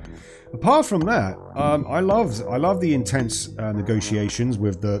instances, but apart from that, I love the intense negotiations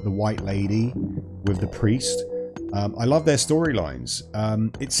with the white lady, with the priest. I love their storylines.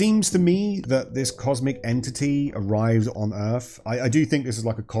 It seems to me that this cosmic entity arrived on Earth. I do think this is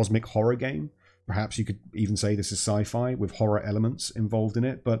like a cosmic horror game. Perhaps you could even say this is sci-fi with horror elements involved in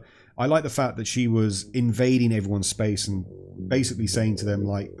it. But I like the fact that she was invading everyone's space and basically saying to them,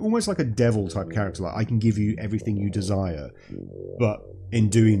 like, almost like a devil type character, like, I can give you everything you desire. But in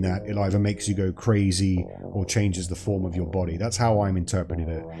doing that, it either makes you go crazy or changes the form of your body. That's how I'm interpreting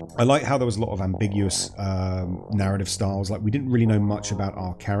it. I like how there was a lot of ambiguous narrative styles. Like, we didn't really know much about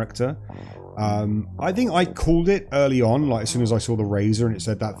our character. I think I called it early on, like as soon as I saw the razor and it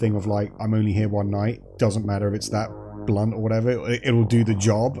said that thing of like, I'm only here one night, doesn't matter if it's that blunt or whatever, it'll do the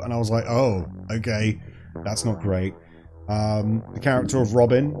job. And I was like, oh, okay, that's not great. The character of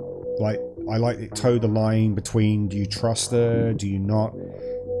Robin, like, I like it towed the line between, do you trust her, do you not?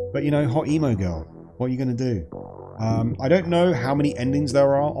 But you know, hot emo girl, what are you gonna do? I don't know how many endings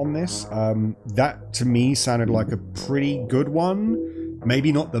there are on this. That to me sounded like a pretty good one.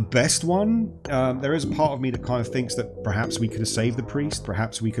 Maybe not the best one. There is a part of me that kind of thinks that perhaps we could have saved the priest,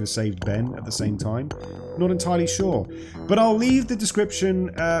 perhaps we could have saved Ben at the same time. Not entirely sure. But I'll leave the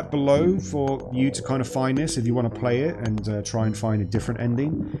description below for you to kind of find this if you want to play it and try and find a different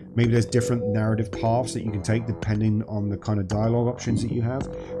ending. Maybe there's different narrative paths that you can take depending on the kind of dialogue options that you have.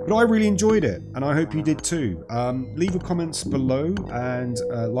 But I really enjoyed it, and I hope you did too. Leave your comments below and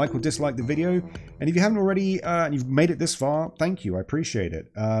like or dislike the video. And if you haven't already and you've made it this far, thank you. I appreciate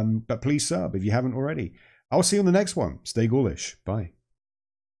it. But please sub if you haven't already. I'll see you on the next one. Stay ghoulish. Bye.